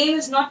my aim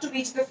is not to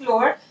reach the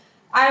floor.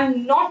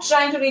 I'm not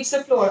trying to reach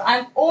the floor.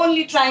 I'm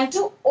only trying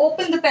to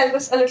open the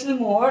pelvis a little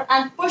more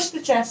and push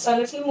the chest a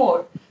little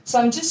more. So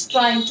I'm just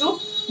trying to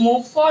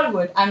move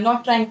forward. I'm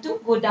not trying to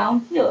go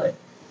down here.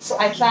 So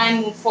I try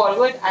and move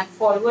forward and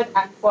forward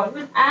and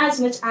forward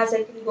as much as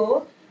I can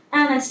go.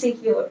 And I stay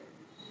here.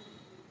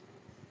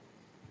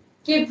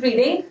 Keep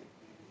breathing.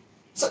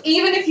 So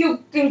even if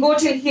you can go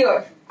till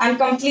here, I'm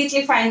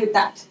completely fine with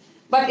that.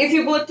 But if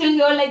you go till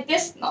here like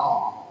this,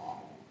 no.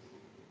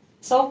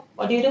 So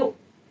what do?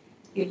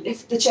 You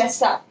lift the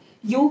chest up.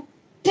 You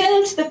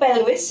tilt the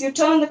pelvis, you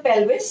turn the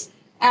pelvis,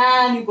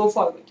 and you go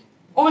forward.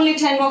 Only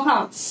 10 more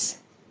counts.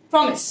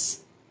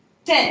 Promise.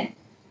 10,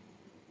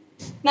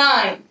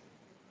 9,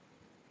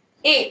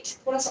 8,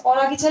 थोड़ा सा और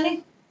आगे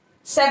चलें.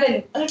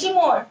 7, a little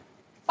more.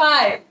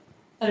 5,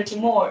 a little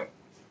more.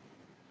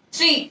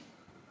 3,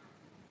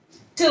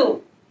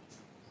 2,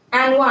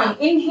 and 1.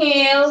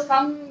 Inhale,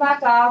 come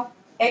back up.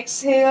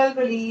 Exhale,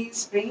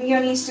 release. Bring your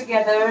knees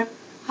together.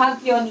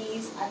 Hug your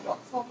knees and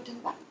rock forward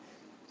and back.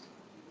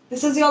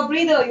 This is your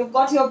breather. You've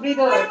got your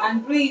breather.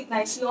 And breathe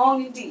nice,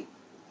 long and deep.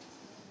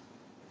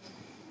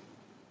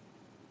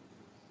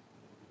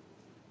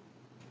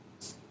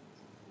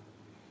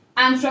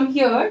 And from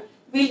here,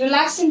 we'll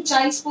relax in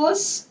child's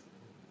pose.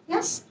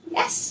 Yes?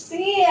 Yes.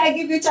 See, I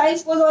give you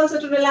child's pose also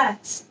to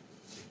relax.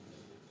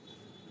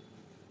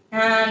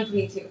 And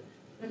breathe here.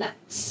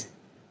 Relax.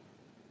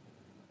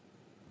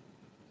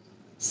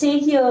 Stay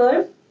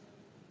here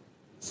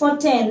for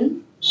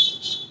 10,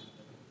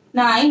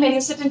 9. When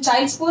you sit in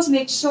child's pose,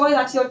 make sure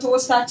that your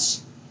toes touch.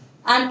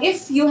 And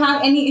if you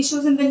have any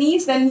issues in the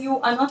knees, then you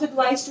are not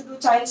advised to do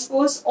child's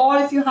pose. Or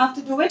if you have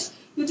to do it,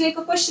 you take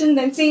a cushion,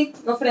 then say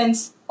your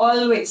friends,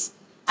 always.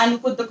 And you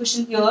put the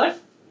cushion here,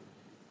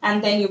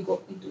 and then you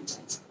go into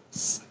child's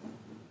pose.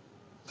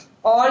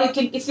 Or you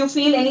can, if you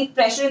feel any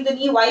pressure in the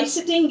knee while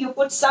sitting, you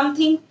put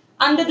something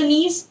under the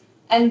knees,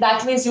 and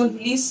that way you'll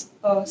release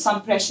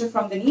some pressure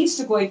from the knees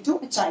to go into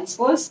a child's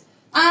pose.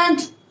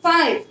 And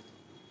 5,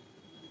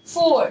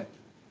 4,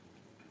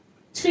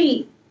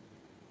 3,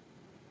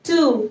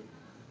 2,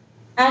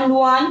 and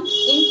 1.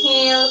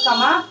 Inhale,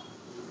 come up.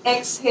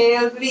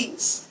 Exhale,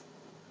 release.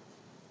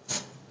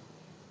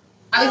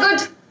 Are you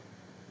good?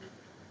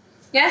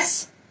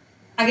 Yes?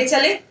 Aage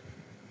chale?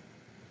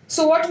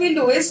 So what we'll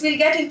do is we'll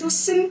get into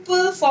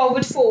simple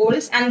forward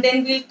folds, and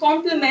then we'll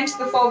complement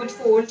the forward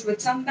folds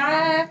with some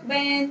back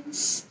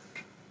bends.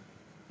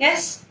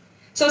 Yes?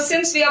 So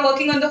since we are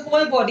working on the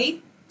whole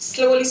body,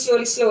 slowly,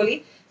 slowly,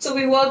 slowly. So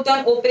we worked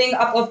on opening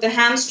up of the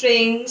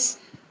hamstrings.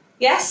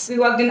 Yes, we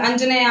worked in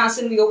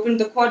Anjaneyasana, we opened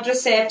the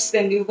quadriceps,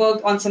 then we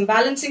worked on some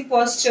balancing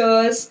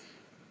postures.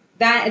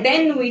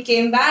 Then we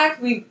came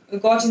back, we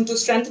got into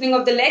strengthening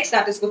of the legs,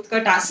 that is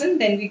Utkatasana.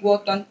 Then we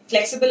worked on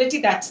flexibility,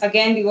 that's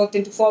again we worked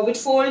into forward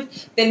fold.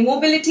 Then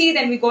mobility,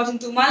 then we got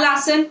into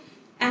Malasana.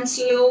 And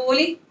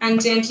slowly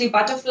and gently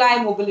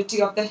butterfly,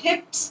 mobility of the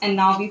hips. And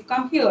now we've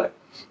come here.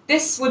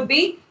 This would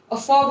be a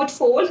forward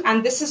fold,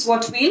 and this is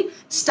what we'll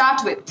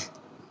start with.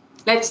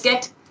 Let's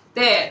get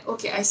there.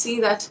 Okay, I see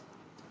that.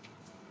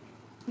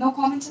 No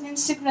comments on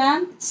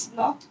Instagram. It's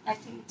blocked. I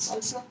think it's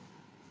also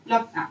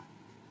blocked now.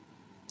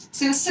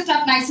 So you sit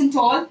up nice and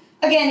tall.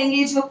 Again,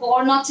 engage your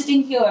core, not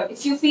sitting here.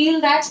 If you feel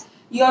that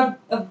your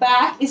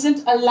back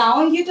isn't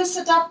allowing you to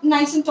sit up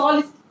nice and tall,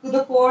 if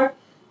the core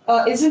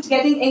isn't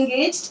getting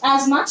engaged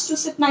as much to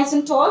sit nice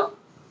and tall,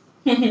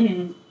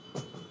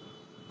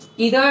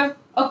 either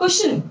a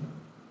cushion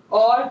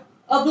or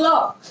a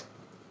block.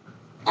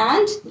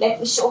 And let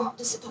me show how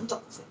to sit on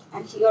top of it.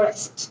 And here I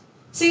sit.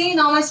 See,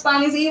 now my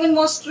spine is even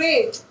more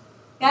straight.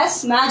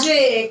 Yes,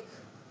 magic.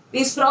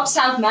 These props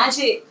have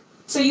magic.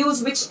 So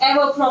use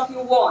whichever prop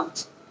you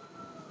want.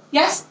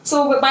 Yes,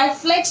 so by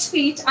flexed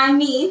feet, I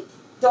mean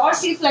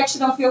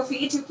dorsiflexion of your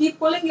feet. You keep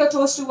pulling your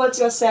toes towards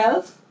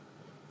yourself.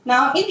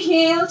 Now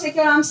inhale, take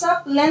your arms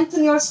up,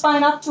 lengthen your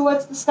spine up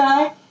towards the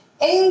sky.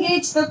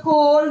 Engage the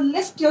core,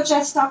 lift your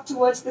chest up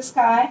towards the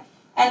sky.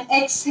 And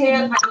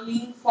exhale and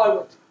lean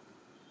forward.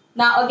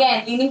 Now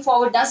again, leaning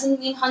forward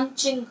doesn't mean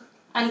hunching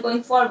and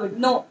going forward.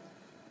 No.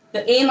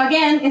 The aim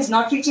again is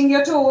not reaching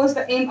your toes.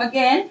 The aim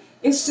again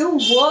is to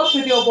work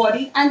with your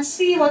body and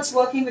see what's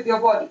working with your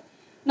body.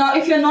 Now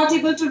if you're not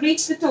able to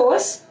reach the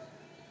toes,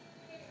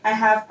 I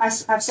have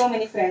so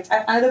many friends. I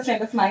have another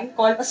friend of mine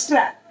called a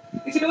strap.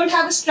 If you don't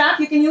have a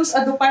strap, you can use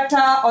a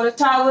dupatta or a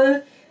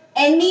towel,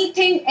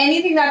 anything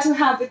that you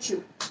have with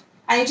you.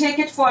 And you take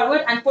it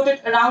forward and put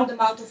it around the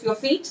mount of your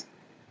feet.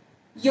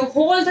 You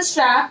hold the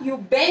strap, you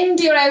bend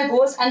your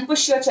elbows and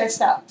push your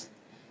chest out.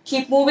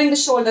 Keep moving the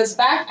shoulders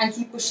back and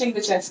keep pushing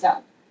the chest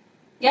down.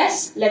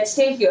 Yes, let's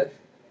stay here.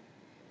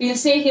 We'll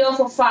stay here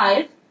for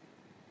 5.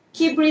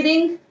 Keep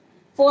breathing.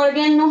 4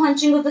 again, no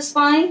hunching of the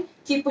spine.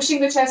 Keep pushing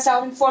the chest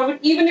out and forward.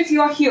 Even if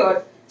you are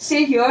here,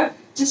 stay here,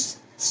 just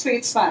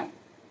straight spine.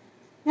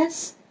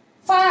 Yes.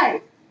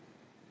 5,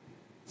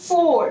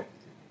 4,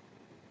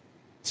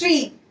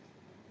 3,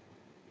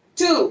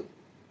 2,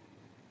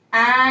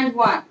 and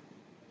 1.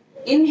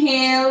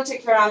 Inhale,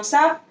 take your arms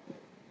up.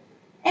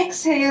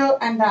 Exhale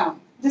and down.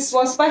 This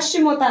was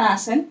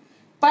Paschimottanasana.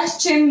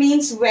 Paschim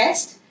means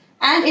west,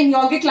 and in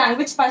yogic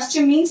language,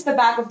 Paschim means the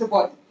back of the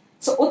body.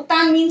 So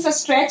Uttan means a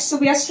stretch, so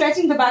we are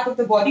stretching the back of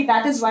the body.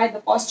 That is why the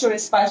posture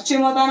is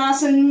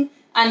Paschimottanasana.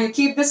 And you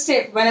keep this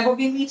tip. Whenever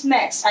we meet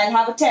next, I'll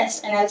have a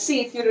test and I'll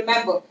see if you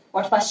remember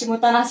what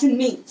Paschimottanasana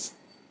means.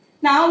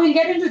 Now we'll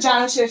get into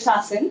Janu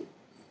Shirsasana.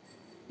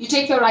 You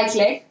take your right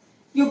leg,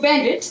 you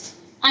bend it,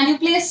 and you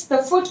place the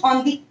foot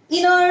on the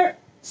inner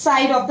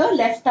side of the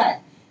left thigh.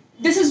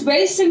 This is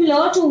very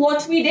similar to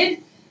what we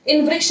did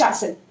in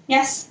Vrikshasana.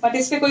 Yes, but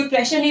इसपे कोई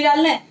pressure नहीं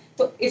डालना है.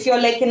 So if your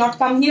leg cannot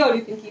come here,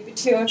 you can keep it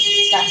here.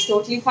 That's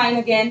totally fine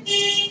again.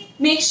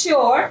 Make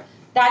sure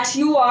that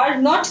you are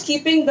not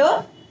keeping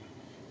the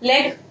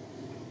leg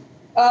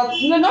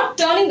you're not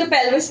turning the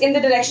pelvis in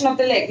the direction of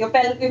the leg. Your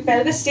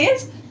pelvis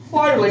stays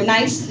forward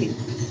nicely.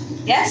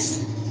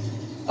 Yes?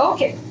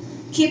 Okay.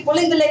 Keep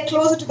pulling the leg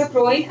closer to the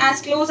groin,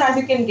 as close as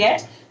you can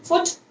get.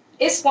 Foot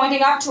is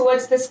pointing up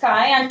towards the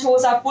sky and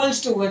toes are pulled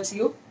towards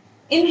you.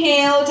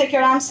 Inhale, take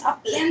your arms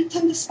up,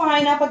 lengthen the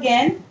spine up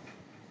again.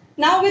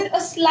 Now with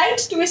a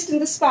slight twist in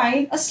the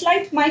spine, a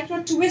slight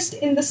micro twist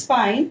in the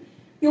spine,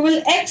 you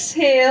will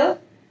exhale,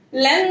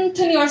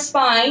 lengthen your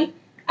spine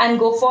and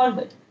go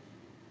forward.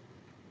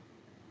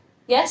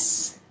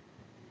 Yes?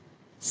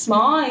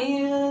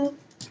 Smile.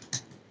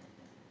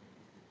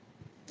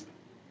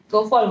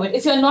 Go forward.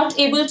 If you're not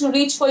able to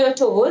reach for your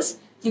toes,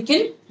 you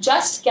can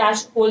just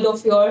catch hold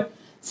of your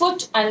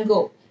foot and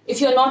go. If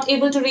you're not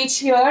able to reach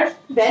here,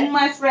 then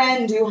my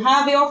friend, you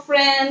have your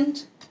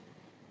friend.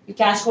 You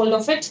catch hold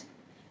of it.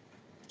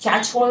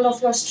 Catch hold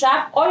of your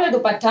strap or your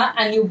dupatta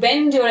and you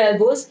bend your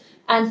elbows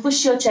and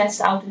push your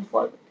chest out and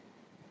forward.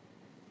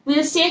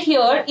 We'll stay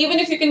here. Even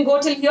if you can go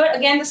till here,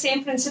 again the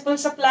same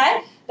principles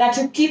apply, that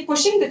you keep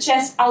pushing the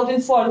chest out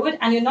and forward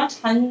and you're not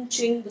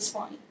hunching the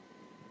spine.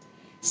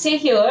 Stay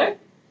here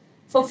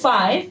for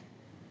 5,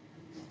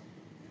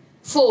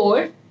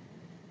 4,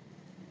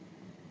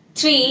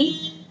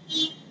 3,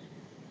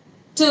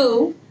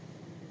 2,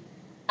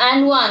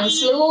 and 1.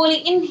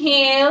 Slowly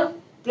inhale,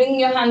 bring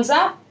your hands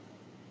up,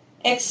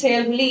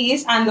 exhale,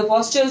 release, and the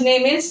posture's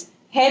name is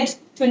head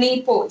to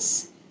knee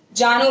pose.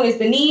 Janu is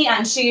the knee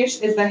and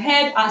Shirsh is the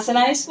head.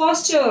 Asana is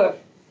posture.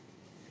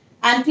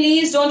 And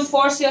please don't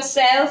force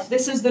yourself.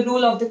 This is the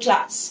rule of the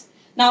class.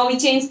 Now we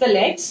change the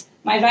legs.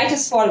 My right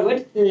is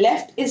forward,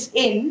 left is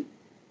in.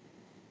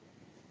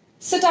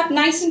 Sit up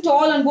nice and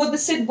tall on both the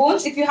sit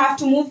bones. If you have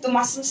to move the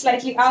muscle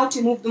slightly out,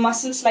 you move the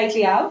muscle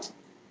slightly out.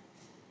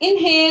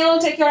 Inhale,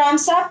 take your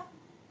arms up.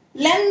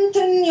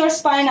 Lengthen your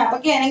spine up.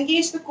 Again,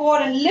 engage the core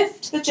and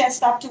lift the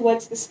chest up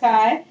towards the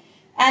sky.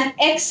 And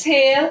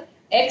exhale,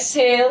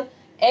 exhale,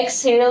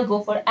 exhale.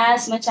 Go for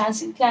as much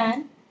as you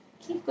can.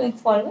 Keep going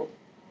forward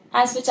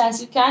as much as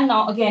you can.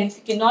 Now again, if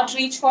you cannot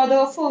reach for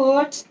the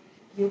foot,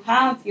 you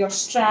have your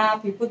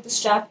strap. You put the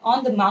strap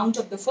on the mount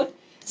of the foot.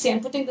 See, I'm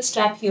putting the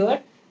strap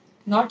here.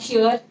 Not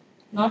here,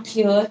 not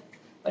here,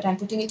 but I'm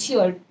putting it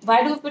here.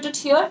 Why do I put it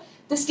here?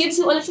 This gives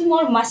you a little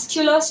more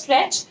muscular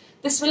stretch.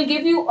 This will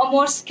give you a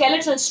more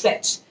skeletal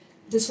stretch.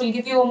 This will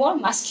give you a more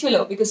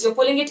muscular, because you're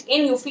pulling it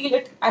in, you feel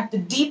it at the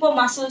deeper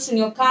muscles in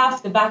your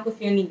calf, the back of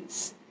your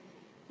knees.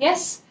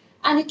 Yes?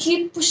 And you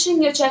keep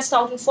pushing your chest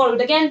out and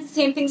forward. Again,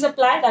 same things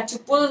apply, that you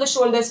pull the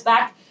shoulders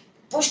back,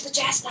 push the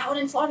chest out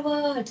and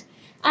forward.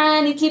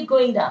 And you keep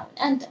going down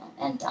and down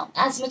and down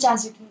as much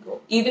as you can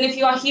go. Even if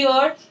you are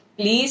here,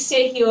 please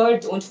stay here.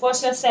 Don't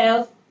force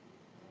yourself.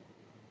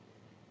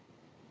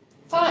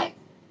 5,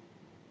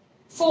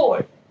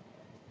 4,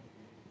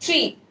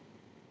 3,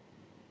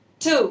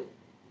 2,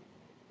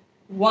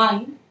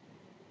 1.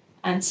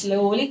 And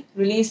slowly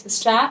release the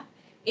strap.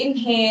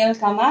 Inhale,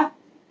 come up.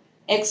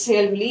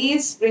 Exhale,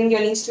 release. Bring your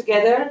knees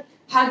together.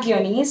 Hug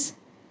your knees.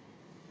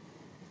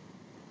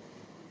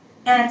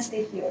 And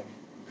stay here.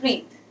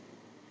 Breathe.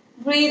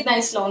 Breathe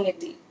nice, long and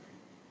deep.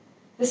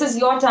 This is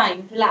your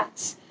time.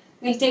 Relax.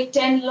 We'll take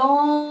 10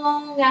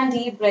 long and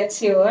deep breaths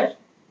here.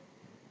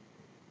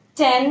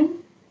 10,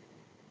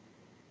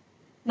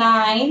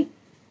 9,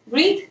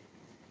 breathe.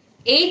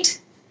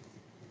 8,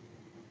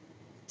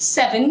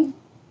 7,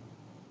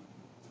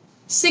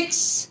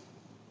 6,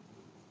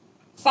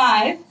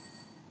 5,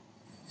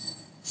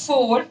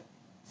 4,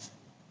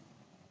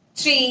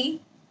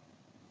 3,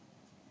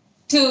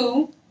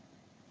 2,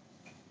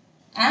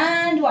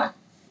 and 1.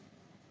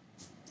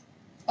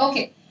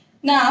 Okay,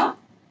 now,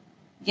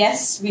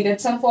 yes, we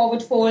did some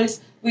forward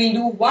folds. We'll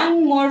do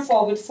one more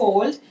forward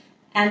fold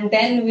and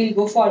then we'll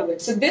go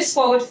forward. So this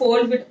forward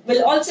fold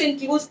will also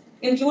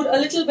include a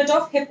little bit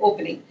of hip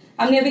opening.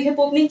 हमने अभी hip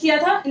opening किया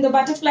था in the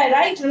butterfly,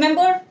 right?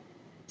 Remember?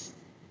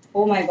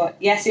 Oh my God,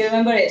 yes, you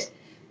remember it.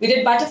 We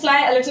did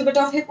butterfly, a little bit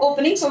of hip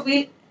opening. So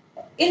we'll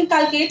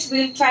inculcate,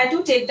 we'll try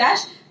to take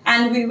that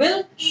and we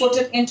will put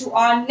it into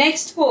our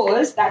next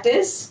pose, that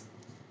is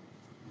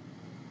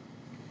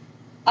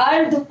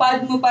Ardha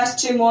Padma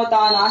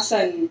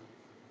Paschimottanasana.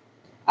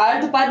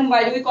 Ardha Padma,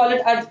 why do we call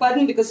it Ardha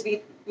Padma? Because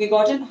we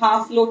got in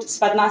half lotus.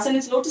 Padmasana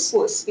is lotus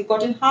pose. We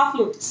got in half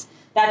lotus.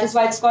 That is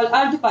why it's called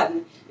Ardha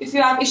Padma. If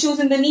you have issues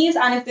in the knees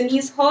and if the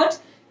knees hurt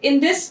in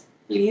this,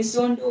 please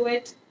don't do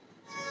it.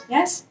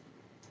 Yes?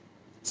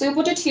 So you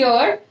put it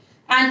here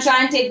and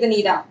try and take the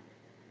knee down.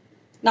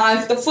 Now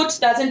if the foot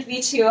doesn't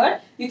reach here,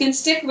 you can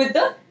stick with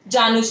the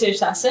Janu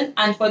Shirshasana,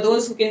 and for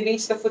those who can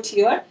reach the foot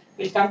here,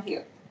 we'll come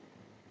here.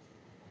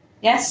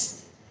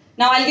 Yes?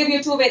 Now I'll give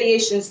you two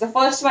variations. The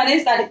first one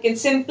is that you can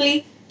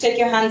simply take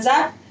your hands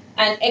up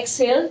and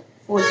exhale,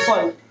 fold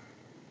forward.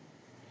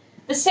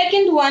 The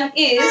second one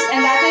is,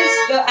 and that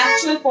is the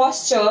actual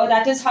posture,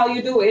 that is how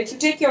you do it. You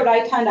take your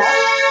right hand up,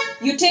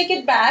 you take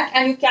it back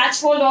and you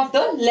catch hold of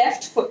the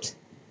left foot.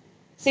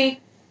 See?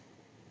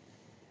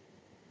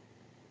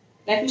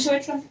 Let me show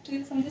it to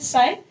you from this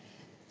side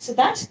so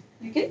that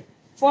you can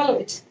follow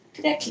it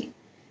correctly.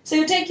 So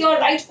you take your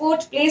right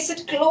foot, place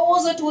it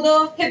closer to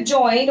the hip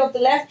joint of the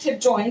left hip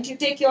joint. You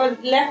take your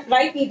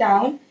right knee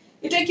down.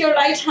 You take your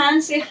right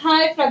hand, say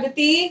hi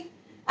Pragati,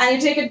 and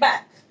you take it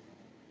back.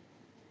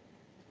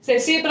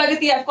 Say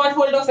Pragati, I've got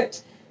hold of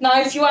it. Now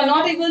if you are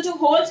not able to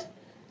hold,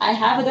 I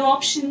have other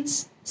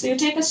options. So you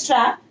take a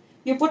strap,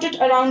 you put it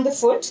around the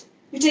foot,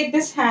 you take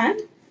this hand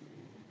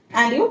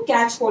and you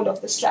catch hold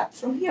of the strap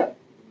from here.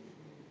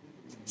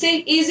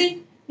 See,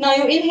 easy. Now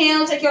you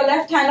inhale, take your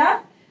left hand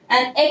up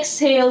and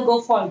exhale,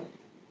 go forward.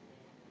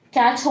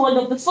 Catch hold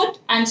of the foot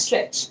and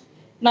stretch.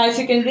 Now if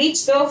you can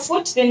reach the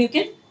foot, then you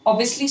can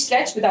obviously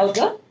stretch without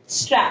the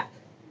strap.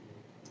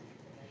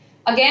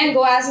 Again,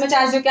 go as much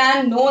as you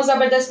can. No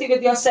zabardasti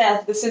with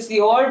yourself. This is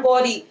your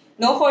body.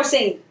 No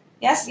forcing.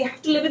 Yes, you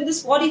have to live in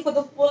this body for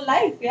the whole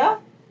life. Yeah?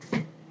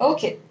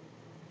 Okay.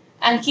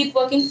 And keep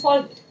working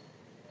forward.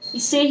 You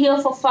stay here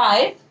for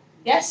 5.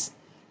 Yes?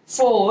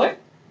 4,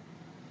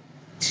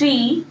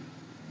 3,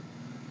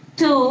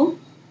 2,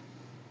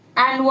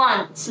 and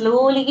 1.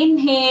 Slowly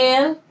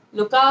inhale.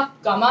 Look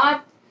up. Come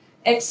up.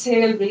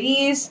 Exhale.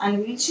 Release.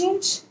 And we'll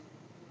change.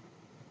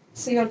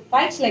 So your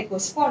right leg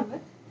goes forward.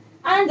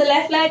 And the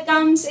left leg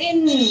comes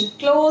in,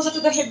 closer to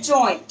the hip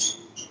joint.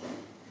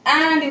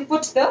 And you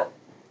put the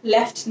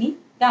left knee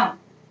down.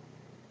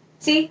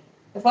 See,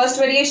 the first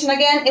variation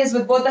again is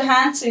with both the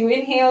hands. So you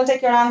inhale,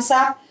 take your arms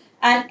up,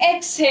 and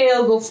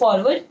exhale, go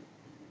forward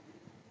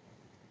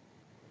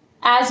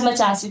as much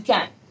as you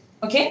can.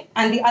 Okay?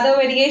 And the other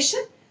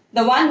variation,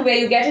 the one where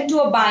you get into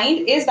a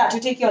bind, is that you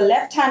take your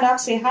left hand up,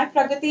 say hi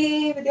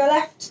Pragati with your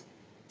left.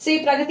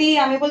 Say Pragati,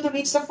 I'm able to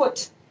reach the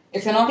foot.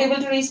 If you're not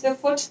able to reach the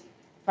foot,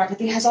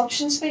 Pragati has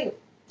options for you.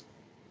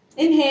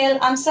 Inhale,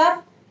 arms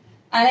up,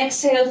 and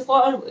exhale,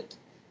 forward.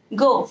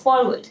 Go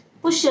forward.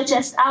 Push your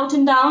chest out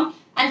and down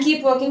and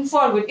keep working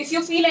forward. If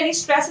you feel any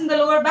stress in the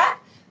lower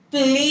back,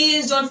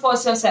 please don't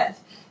force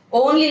yourself.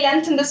 Only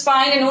lengthen the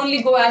spine and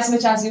only go as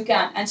much as you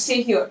can. And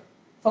stay here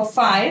for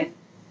 5,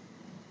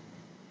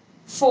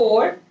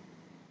 4,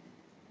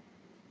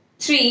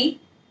 3,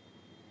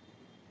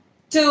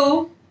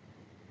 2,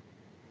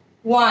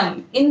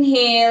 1.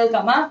 Inhale,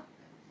 come up.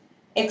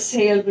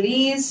 Exhale,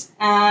 release,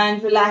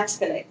 and relax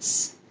the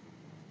legs.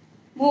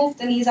 Move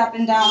the knees up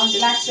and down,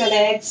 relax your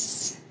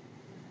legs.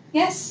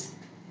 Yes?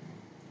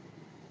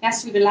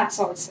 Yes, we relax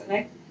also,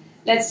 right?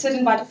 Let's sit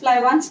in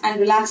butterfly once and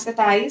relax the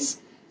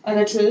thighs a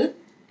little.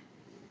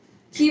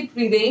 Keep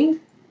breathing.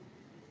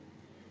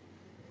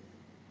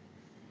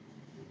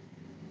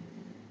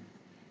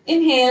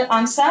 Inhale,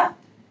 arms up,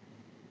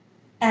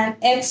 and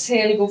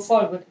exhale, go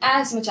forward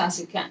as much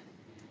as you can.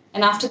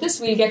 And after this,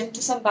 we'll get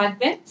into some back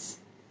bends.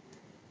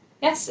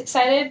 Yes,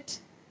 excited?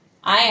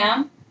 I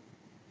am.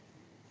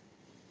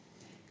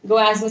 Go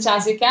as much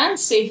as you can.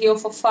 Stay here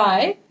for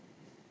 5,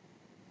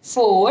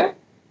 4,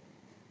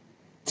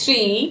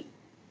 3,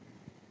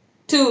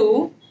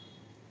 2,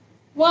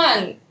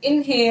 1.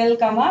 Inhale,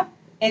 come up.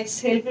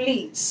 Exhale,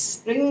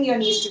 release. Bring your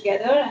knees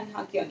together and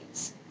hug your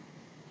knees.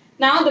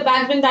 Now the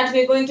back bend that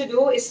we are going to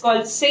do is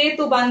called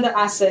Setu Bandha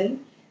Asana.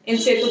 In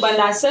Setu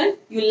Bandha Asana,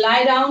 you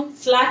lie down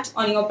flat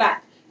on your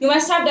back. You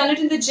must have done it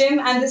in the gym,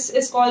 and this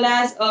is called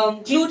as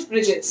glute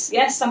bridges.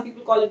 Yes, some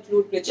people call it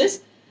glute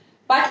bridges.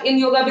 But in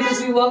yoga,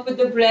 because we work with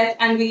the breath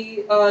and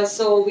we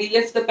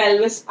lift the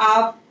pelvis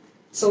up,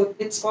 so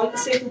it's called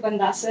Setu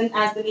Bandha Asana.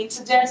 As the name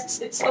suggests,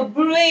 it's a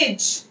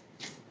bridge.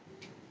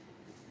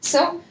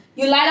 So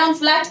you lie down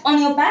flat on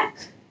your back.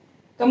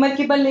 Kamar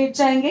ke bal let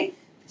jayenge.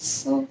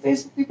 So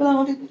Facebook people are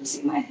not able to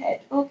see my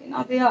head. Okay,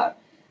 now they are.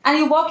 And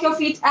you walk your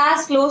feet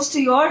as close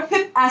to your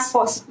hip as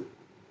possible.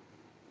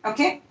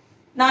 Okay?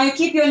 Now you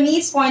keep your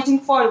knees pointing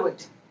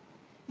forward.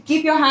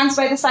 Keep your hands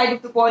by the side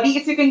of the body.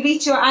 If you can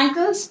reach your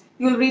ankles,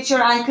 you'll reach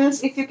your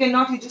ankles. If you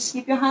cannot, you just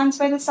keep your hands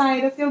by the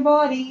side of your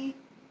body.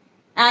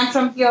 And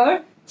from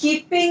here,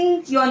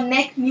 keeping your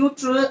neck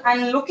neutral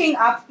and looking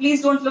up.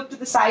 Please don't look to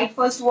the side.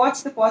 First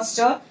watch the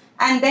posture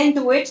and then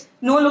do it.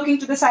 No looking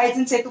to the sides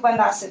in Setu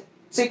Bandha Asana.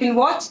 So you can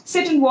watch,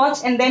 sit and watch,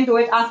 and then do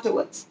it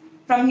afterwards.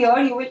 From here,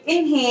 you will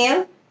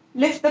inhale,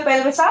 lift the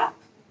pelvis up.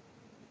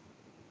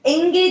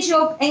 Engage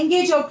your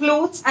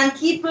glutes and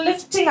keep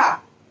lifting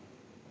up.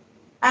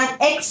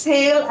 And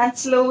exhale and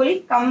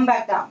slowly come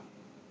back down.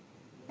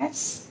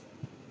 Yes.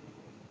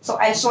 So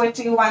I'll show it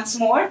to you once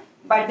more,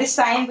 but this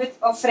time with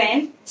a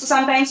friend. So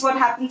sometimes what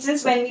happens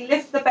is when we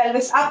lift the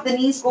pelvis up, the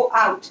knees go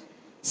out.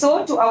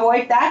 So to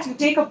avoid that, you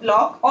take a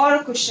block or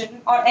a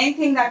cushion or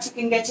anything that you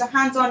can get your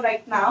hands on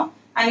right now,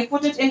 and you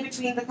put it in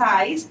between the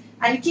thighs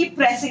and you keep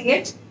pressing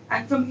it.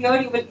 And from here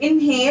you will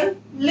inhale,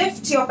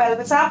 lift your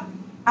pelvis up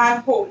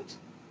and hold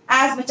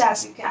as much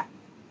as you can.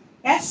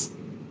 Yes?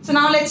 So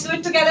now let's do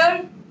it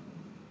together.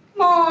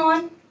 Come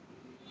on.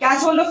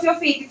 Catch hold of your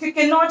feet. If you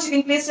cannot, you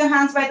can place your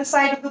hands by the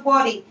side of the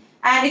body.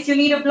 And if you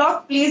need a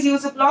block, please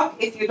use a block.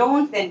 If you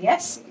don't, then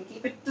yes, you can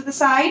keep it to the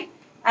side.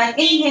 And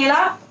inhale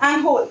up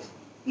and hold.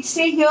 We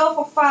stay here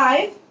for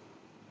 5,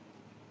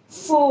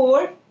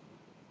 4,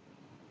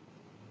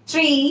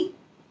 3,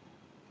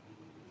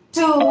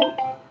 2,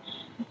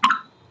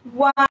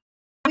 1.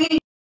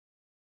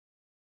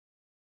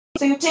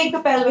 So you take the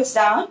pelvis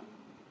down,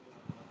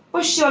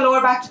 push your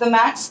lower back to the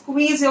mat,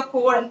 squeeze your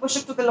core and push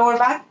it to the lower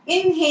back.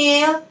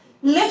 Inhale,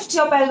 lift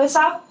your pelvis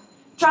up,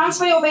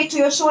 transfer your weight to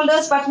your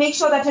shoulders, but make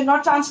sure that you're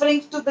not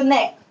transferring to the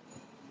neck.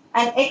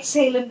 And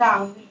exhale and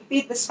down. We'll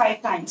repeat this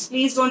 5 times.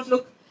 Please don't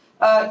look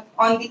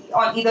on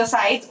either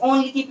side.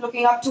 Only keep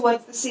looking up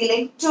towards the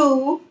ceiling.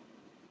 2,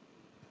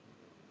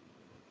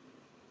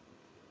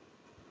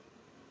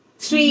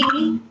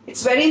 3.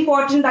 It's very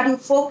important that you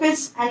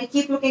focus and you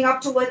keep looking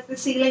up towards the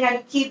ceiling and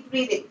you keep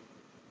breathing.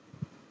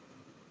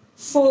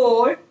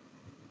 4,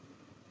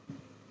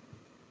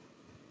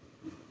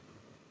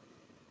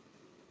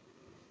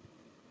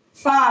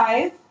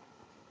 5.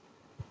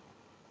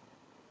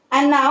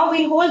 And now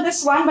we'll hold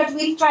this one, but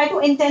we'll try to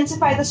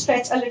intensify the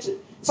stretch a little.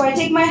 So I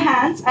take my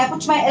hands, I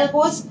put my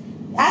elbows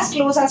as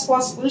close as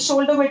possible,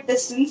 shoulder width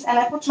distance, and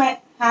I put my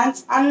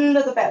hands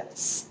under the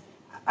pelvis,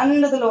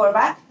 under the lower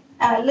back,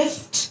 and I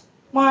lift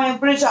my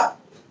bridge up.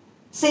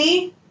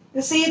 See?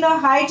 You see the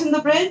height in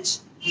the bridge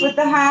with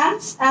the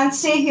hands, and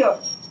stay here.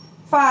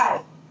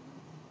 5,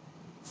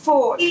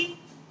 4,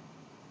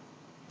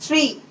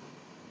 3,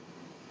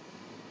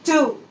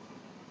 2,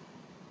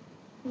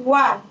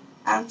 1.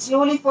 And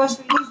slowly first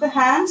release the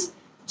hands,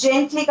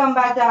 gently come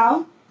back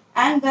down,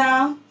 and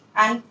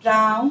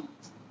down,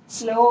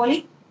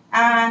 slowly,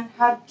 and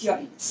hug your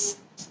knees.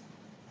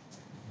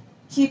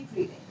 Keep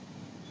breathing.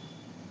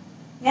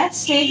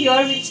 Yes, stay here.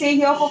 We'll stay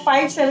here for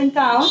 5, 7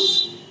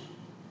 counts.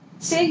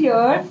 Stay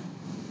here.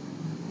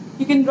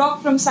 You can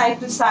rock from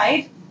side to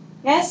side.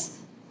 Yes?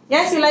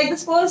 Yes, you like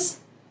this pose?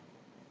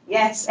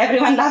 Yes,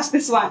 everyone loves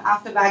this one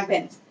after back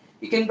bend.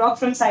 You can rock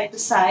from side to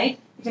side.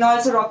 You can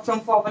also rock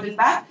from forward and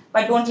back,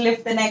 but don't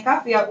lift the neck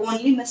up. We are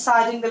only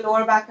massaging the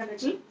lower back a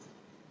little,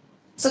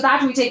 so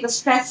that we take the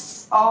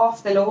stress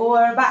off the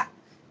lower back.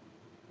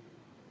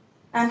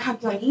 And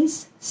hug your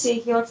knees. Stay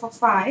here for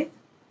 5,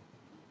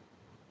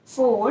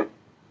 4,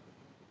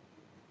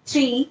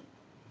 3,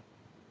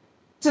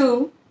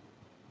 2,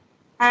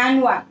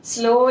 and 1.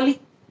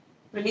 Slowly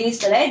release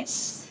the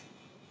legs.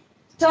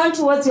 Turn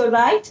towards your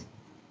right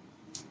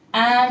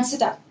and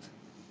sit up.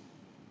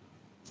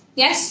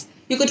 Yes,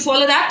 you could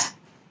follow that.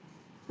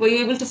 Were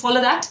you able to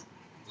follow that?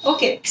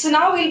 Okay, so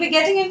now we'll be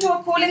getting into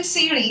a cooling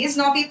series.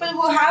 Now people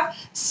who have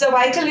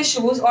cervical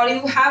issues or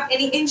you have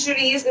any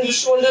injuries in the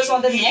shoulders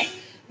or the neck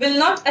will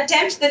not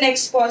attempt the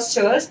next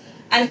postures,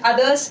 and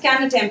others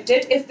can attempt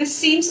it. If this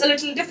seems a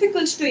little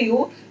difficult to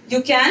you,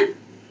 you can,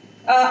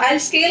 I'll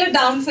scale it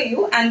down for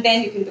you and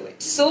then you can do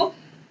it. So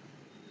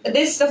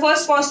the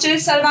first posture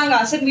is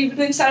Sarvangasana. We'll be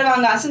doing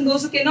Sarvangasana.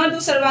 Those who cannot do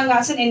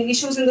Sarvangasana, any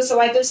issues in the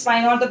cervical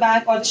spine or the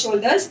back or the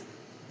shoulders,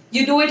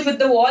 you do it with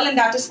the wall, and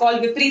that is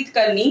called Vipreet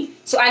Karni.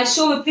 So I'll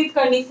show Vipreet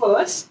Karni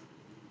first.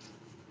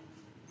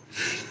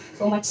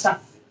 So much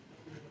stuff.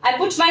 I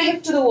put my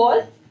hip to the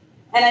wall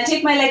and I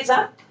take my legs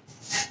up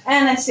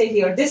and I stay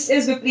here. This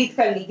is Vipreet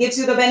Karni. Gives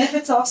you the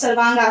benefits of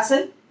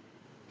Sarvangasana.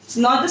 It's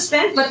not the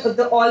strength, but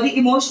all the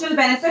emotional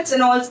benefits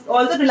and all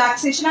the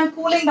relaxation and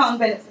cooling down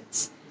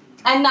benefits.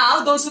 And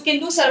now those who can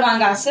do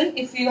Sarvangasana,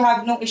 if you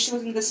have no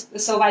issues in the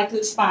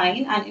cervical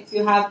spine and if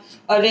you have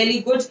a really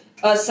good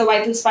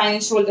cervical spine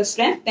and shoulder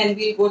strength, then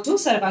we'll go to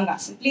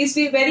Sarvangasana. Please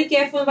be very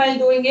careful while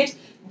doing it.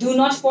 Do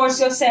not force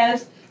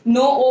yourself.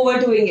 No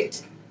overdoing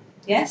it.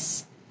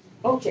 Yes?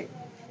 Okay.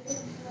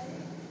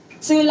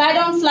 So you lie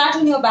down flat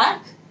on your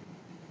back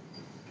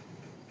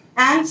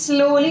and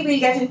slowly we'll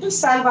get into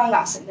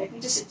Sarvangasana. Let me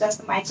just adjust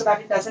the mic so that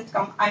it doesn't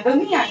come under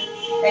me and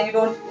then you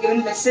don't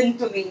even listen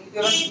to me.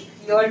 You don't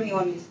hear me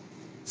only.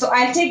 So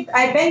I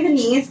bend the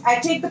knees, I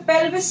take the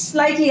pelvis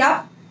slightly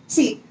up.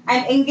 See,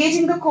 I'm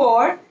engaging the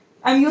core.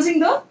 I'm using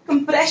the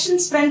compression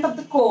strength of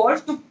the core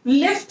to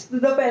lift the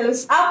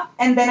pelvis up,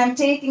 and then I'm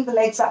taking the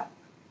legs up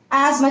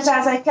as much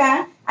as I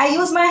can. I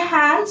use my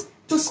hands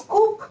to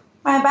scoop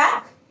my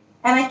back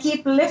and I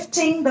keep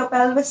lifting the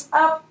pelvis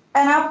up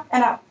and up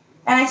and up.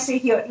 And I stay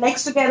here,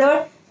 legs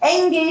together,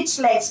 engaged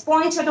legs,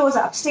 point your toes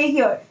up, stay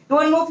here.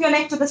 Don't move your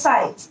neck to the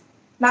sides.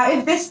 Now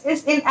if this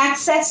is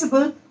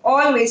inaccessible,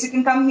 always you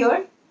can come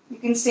here. You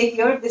can stay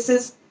here. This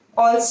is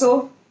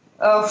also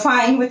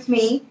fine with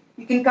me.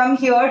 You can come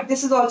here.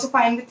 This is also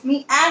fine with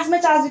me. As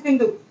much as you can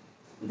do.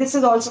 This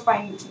is also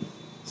fine with me.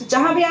 So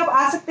jahan bhi aap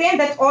aa sakte hain,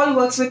 that all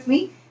works with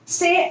me.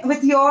 Stay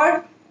with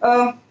your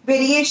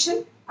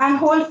variation and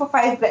hold for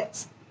 5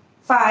 breaths.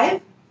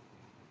 5,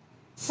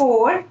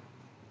 4,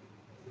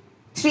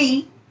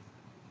 3,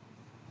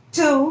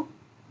 2,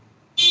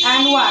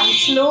 and 1.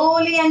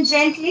 Slowly and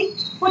gently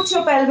put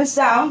your pelvis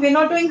down. We're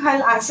not doing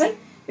Hal Asana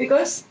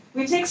because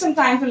we take some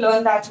time to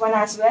learn that one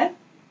as well.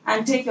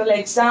 And take your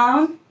legs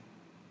down.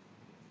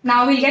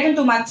 Now we'll get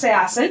into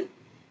Matsyasana.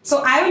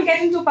 So I will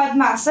get into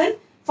Padmasana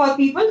for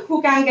people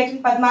who can get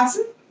in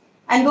Padmasana.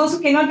 And those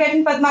who cannot get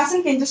in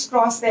Padmasana can just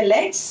cross their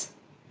legs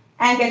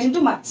and get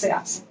into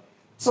Matsyasana.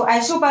 So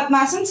I'll show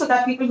Padmasana so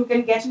that people who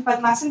can get in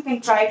Padmasana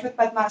can try it with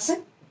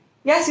Padmasana.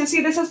 Yes, you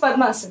see this is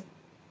Padmasana.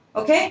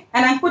 Okay?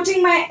 And I'm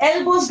putting my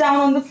elbows down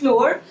on the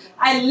floor.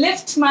 I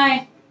lift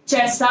my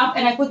chest up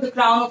and I put the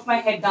crown of my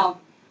head down.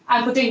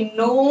 I'm putting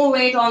no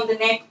weight on the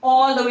neck.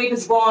 All the weight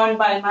is borne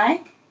by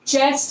my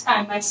chest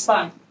and my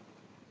spine.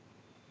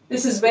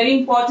 This is very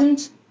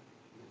important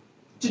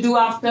to do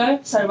after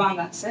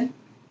Sarvangasana.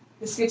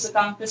 This gives a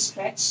counter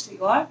stretch to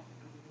your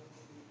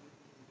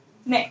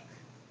neck.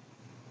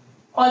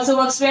 Also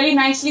works really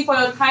nicely for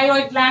your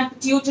thyroid gland,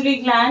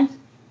 pituitary gland.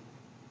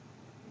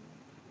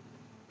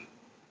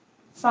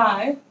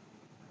 5,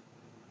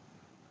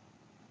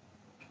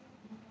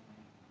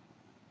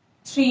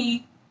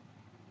 3,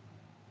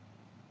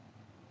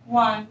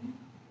 1,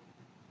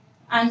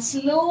 and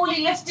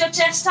slowly lift your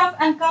chest up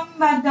and come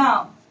back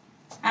down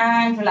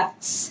and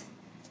relax.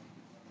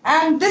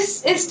 And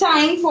this is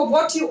time for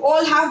what you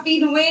all have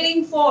been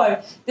waiting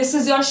for. This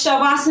is your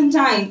Shavasana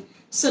time.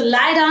 So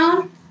lie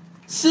down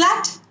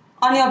flat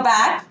on your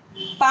back,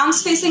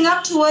 palms facing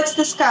up towards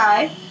the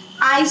sky,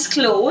 eyes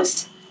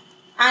closed,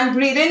 and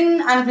breathe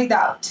in and breathe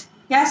out.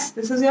 Yes,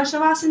 this is your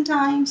Shavasana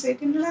time, so you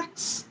can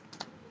relax.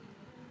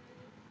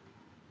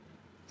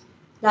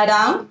 Lie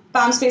down,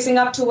 palms facing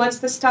up towards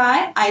the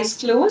sky, eyes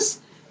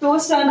closed,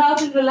 toes turned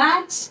out and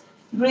relaxed.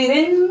 Breathe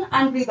in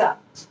and breathe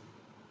out.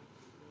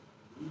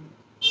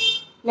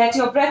 Let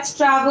your breath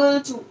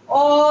travel to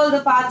all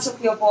the parts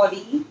of your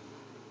body,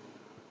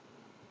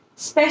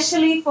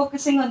 especially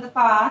focusing on the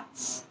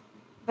parts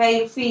where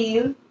you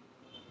feel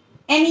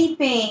any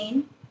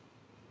pain,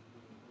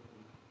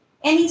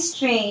 any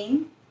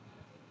strain,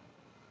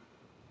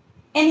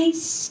 any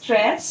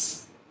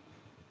stress,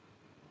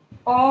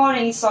 or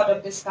any sort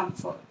of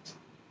discomfort.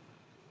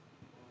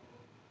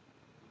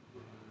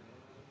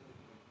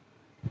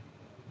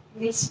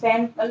 We'll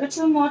spend a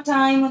little more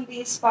time on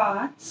these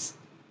parts.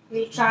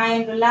 We'll try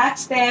and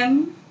relax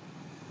them.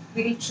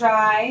 We'll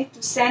try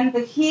to send the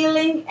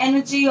healing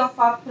energy of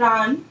our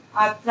pran.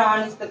 Our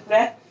pran is the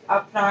breath,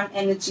 our pran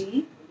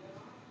energy.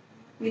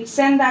 We'll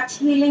send that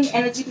healing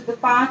energy to the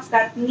parts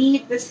that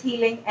need this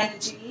healing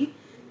energy.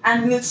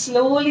 And we'll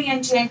slowly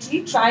and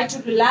gently try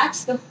to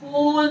relax the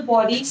whole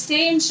body.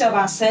 Stay in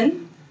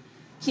Shavasana.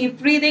 Keep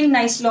breathing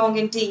nice, long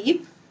and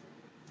deep.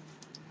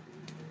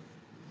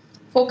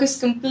 Focus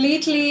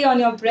completely on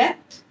your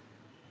breath.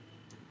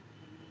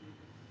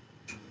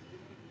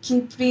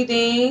 Keep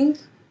breathing.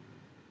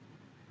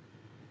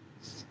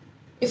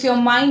 If your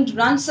mind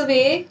runs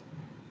away,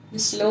 you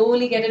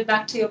slowly get it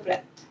back to your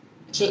breath.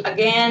 It will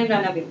again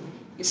run away.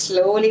 You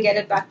slowly get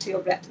it back to your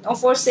breath. No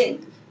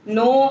forcing.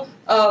 No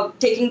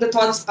taking the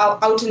thoughts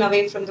out and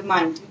away from the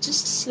mind. You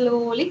just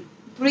slowly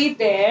breathe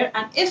there,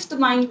 and if the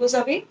mind goes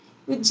away,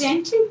 you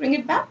gently bring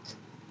it back.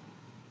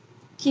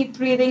 Keep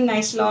breathing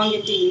nice, long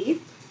and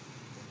deep.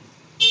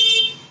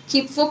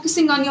 Keep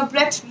focusing on your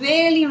breath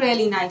really,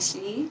 really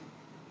nicely.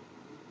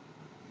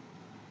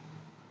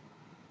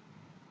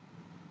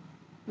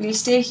 We'll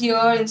stay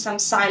here in some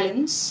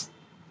silence,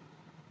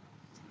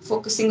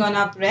 focusing on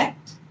our breath.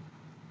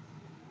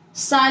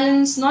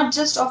 Silence not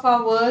just of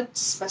our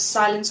words, but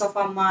silence of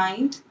our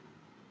mind,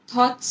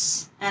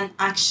 thoughts and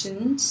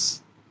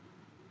actions.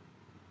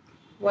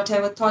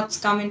 Whatever thoughts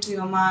come into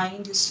your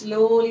mind, you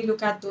slowly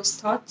look at those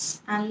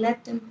thoughts and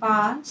let them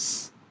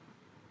pass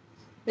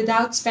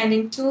without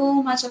spending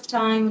too much of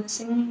time on a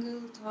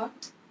single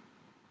thought.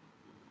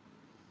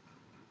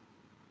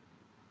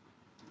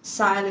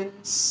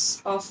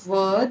 Silence of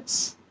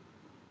words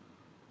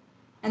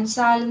and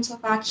silence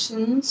of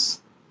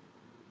actions.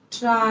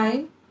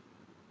 Try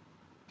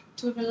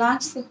to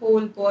relax the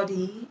whole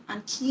body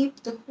and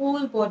keep the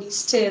whole body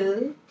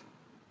still.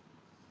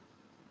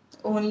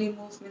 The only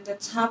movement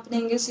that's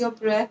happening is your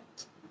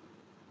breath.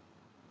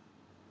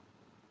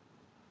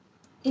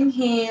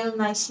 Inhale,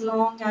 nice,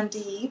 long and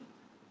deep.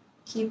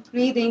 Keep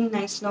breathing,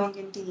 nice, long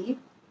and deep.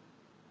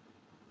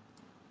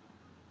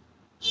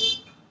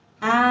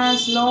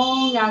 As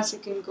long as you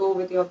can go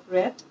with your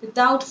breath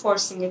without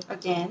forcing it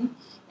again.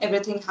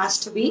 Everything has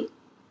to be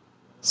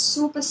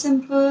super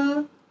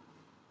simple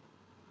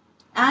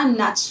and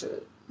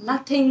natural.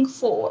 Nothing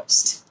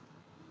forced.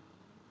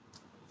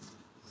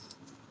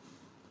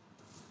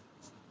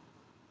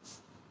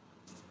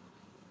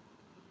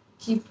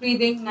 Keep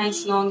breathing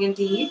nice, long and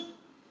deep.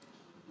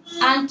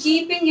 And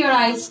keeping your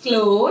eyes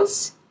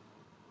closed,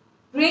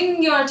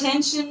 bring your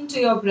attention to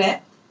your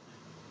breath.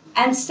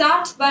 And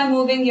start by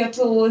moving your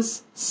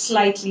toes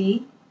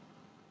slightly.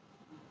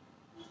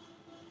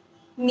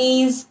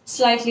 Knees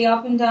slightly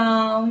up and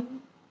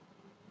down.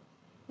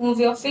 Move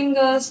your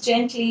fingers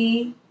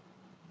gently.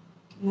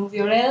 Move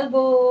your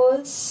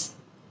elbows,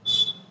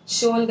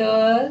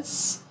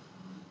 shoulders,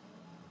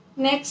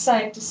 neck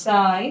side to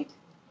side.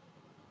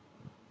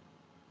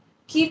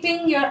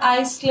 Keeping your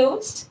eyes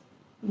closed,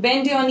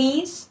 bend your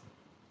knees,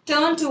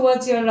 turn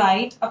towards your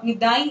right. अपनी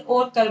दाईं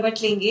ओर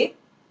करवट लेंगे.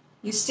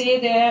 You stay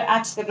there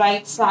at the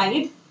right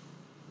side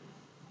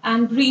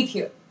and breathe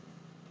here.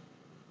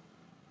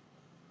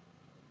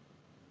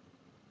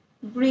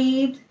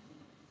 Breathe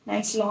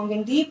nice, long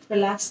and deep.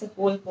 Relax the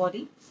whole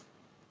body.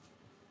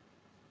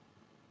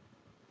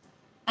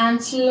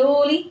 And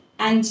slowly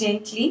and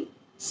gently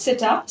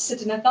sit up.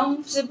 Sit in a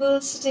comfortable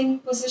sitting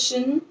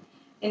position,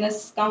 in a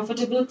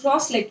comfortable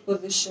cross-legged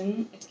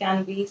position. It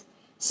can be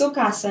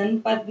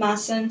Sukhasan,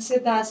 Padmasan,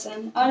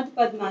 Siddhasan, Ardha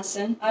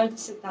Padmasan, Ardha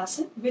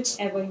Siddhasan,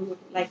 whichever you would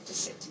like to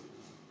sit.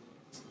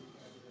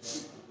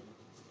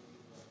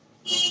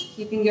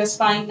 Keeping your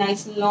spine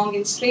nice and long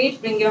and straight,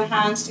 bring your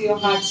hands to your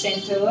heart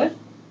center.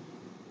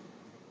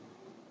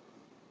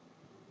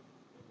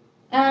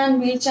 And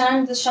we'll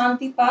chant the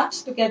Shanti part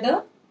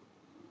together.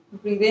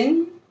 Breathe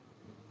in.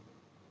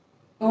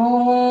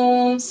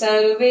 Om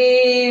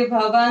Sarve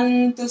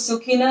Bhavantu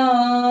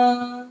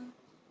Sukhina.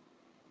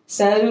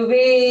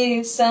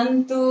 Sarve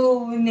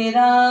Santu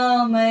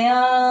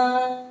Niramaya.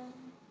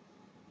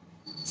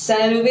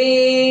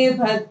 Sarve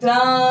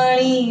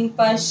Bhadrani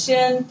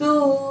Pashyantu.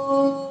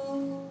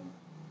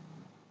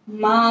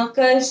 Ma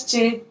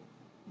Kaschit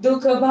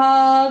Dukha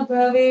Bhag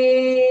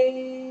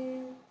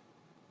Bhave.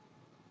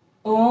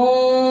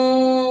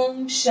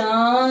 Om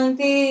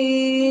Shanti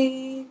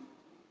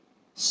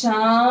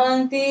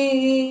Shanti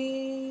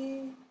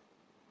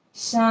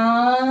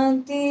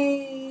Shanti.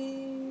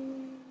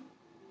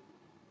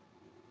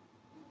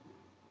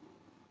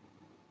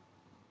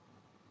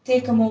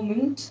 Take a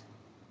moment,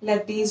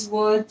 let these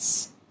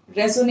words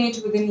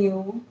resonate within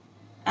you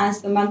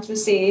as the mantra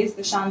says,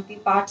 the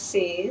Shanti part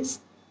says,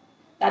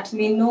 that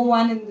may no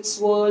one in this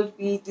world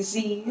be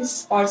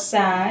diseased or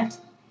sad,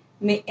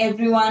 may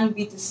everyone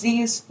be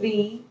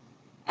disease-free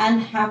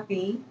and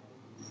happy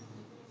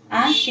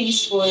and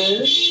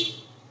peaceful.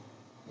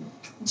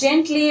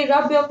 Gently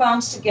rub your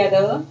palms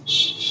together,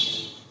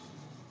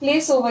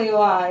 place over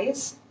your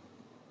eyes,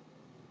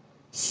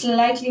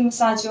 slightly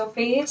massage your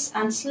face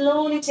and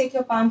slowly take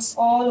your palms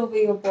all over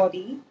your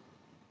body,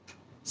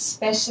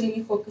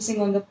 especially focusing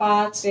on the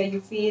parts where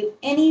you feel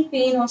any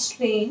pain or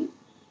strain.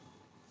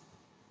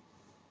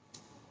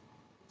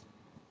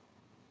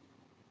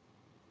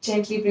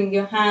 Gently bring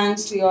your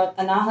hands to your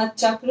Anahat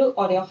chakra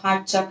or your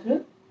heart chakra.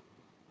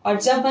 और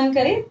जब बंद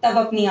करें तब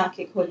अपनी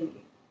आंखें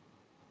खोलेंगे.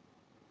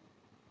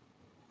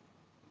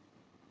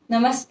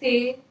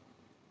 Namaste.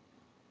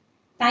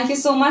 Thank you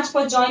so much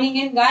for joining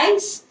in,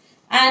 guys.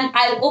 And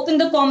I'll open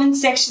the comment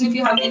section if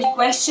you have any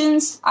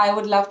questions. I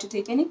would love to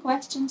take any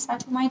questions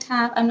that you might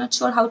have. I'm not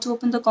sure how to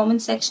open the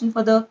comment section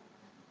for the...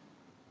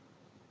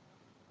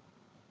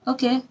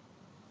 Okay.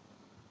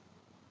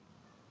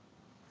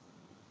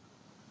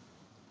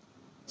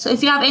 So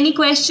if you have any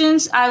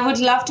questions, I would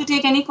love to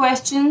take any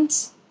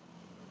questions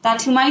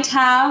that you might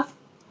have.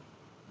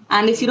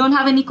 And if you don't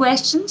have any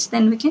questions,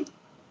 then we can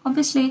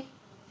obviously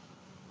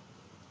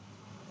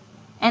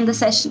end the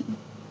session.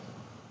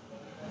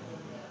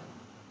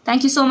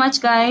 Thank you so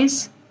much,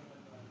 guys.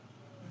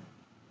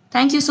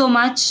 Thank you so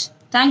much.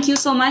 Thank you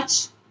so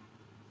much.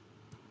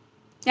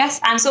 Yes,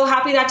 I'm so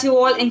happy that you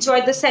all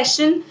enjoyed the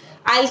session.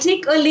 I'll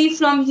take a leave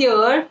from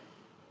here.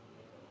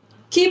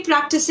 Keep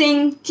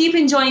practicing, keep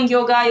enjoying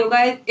yoga.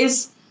 Yoga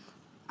is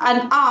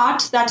an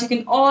art that you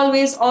can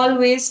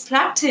always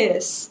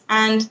practice.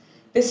 And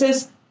this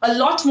is a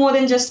lot more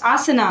than just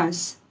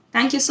asanas.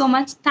 Thank you so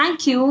much.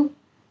 Thank you.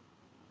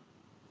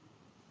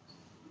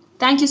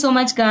 Thank you so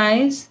much,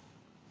 guys.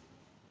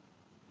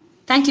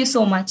 Thank you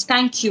so much.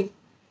 Thank you.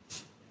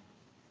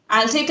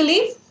 I'll take a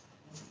leave.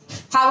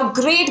 Have a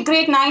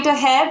great night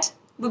ahead.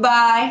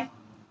 Bye-bye.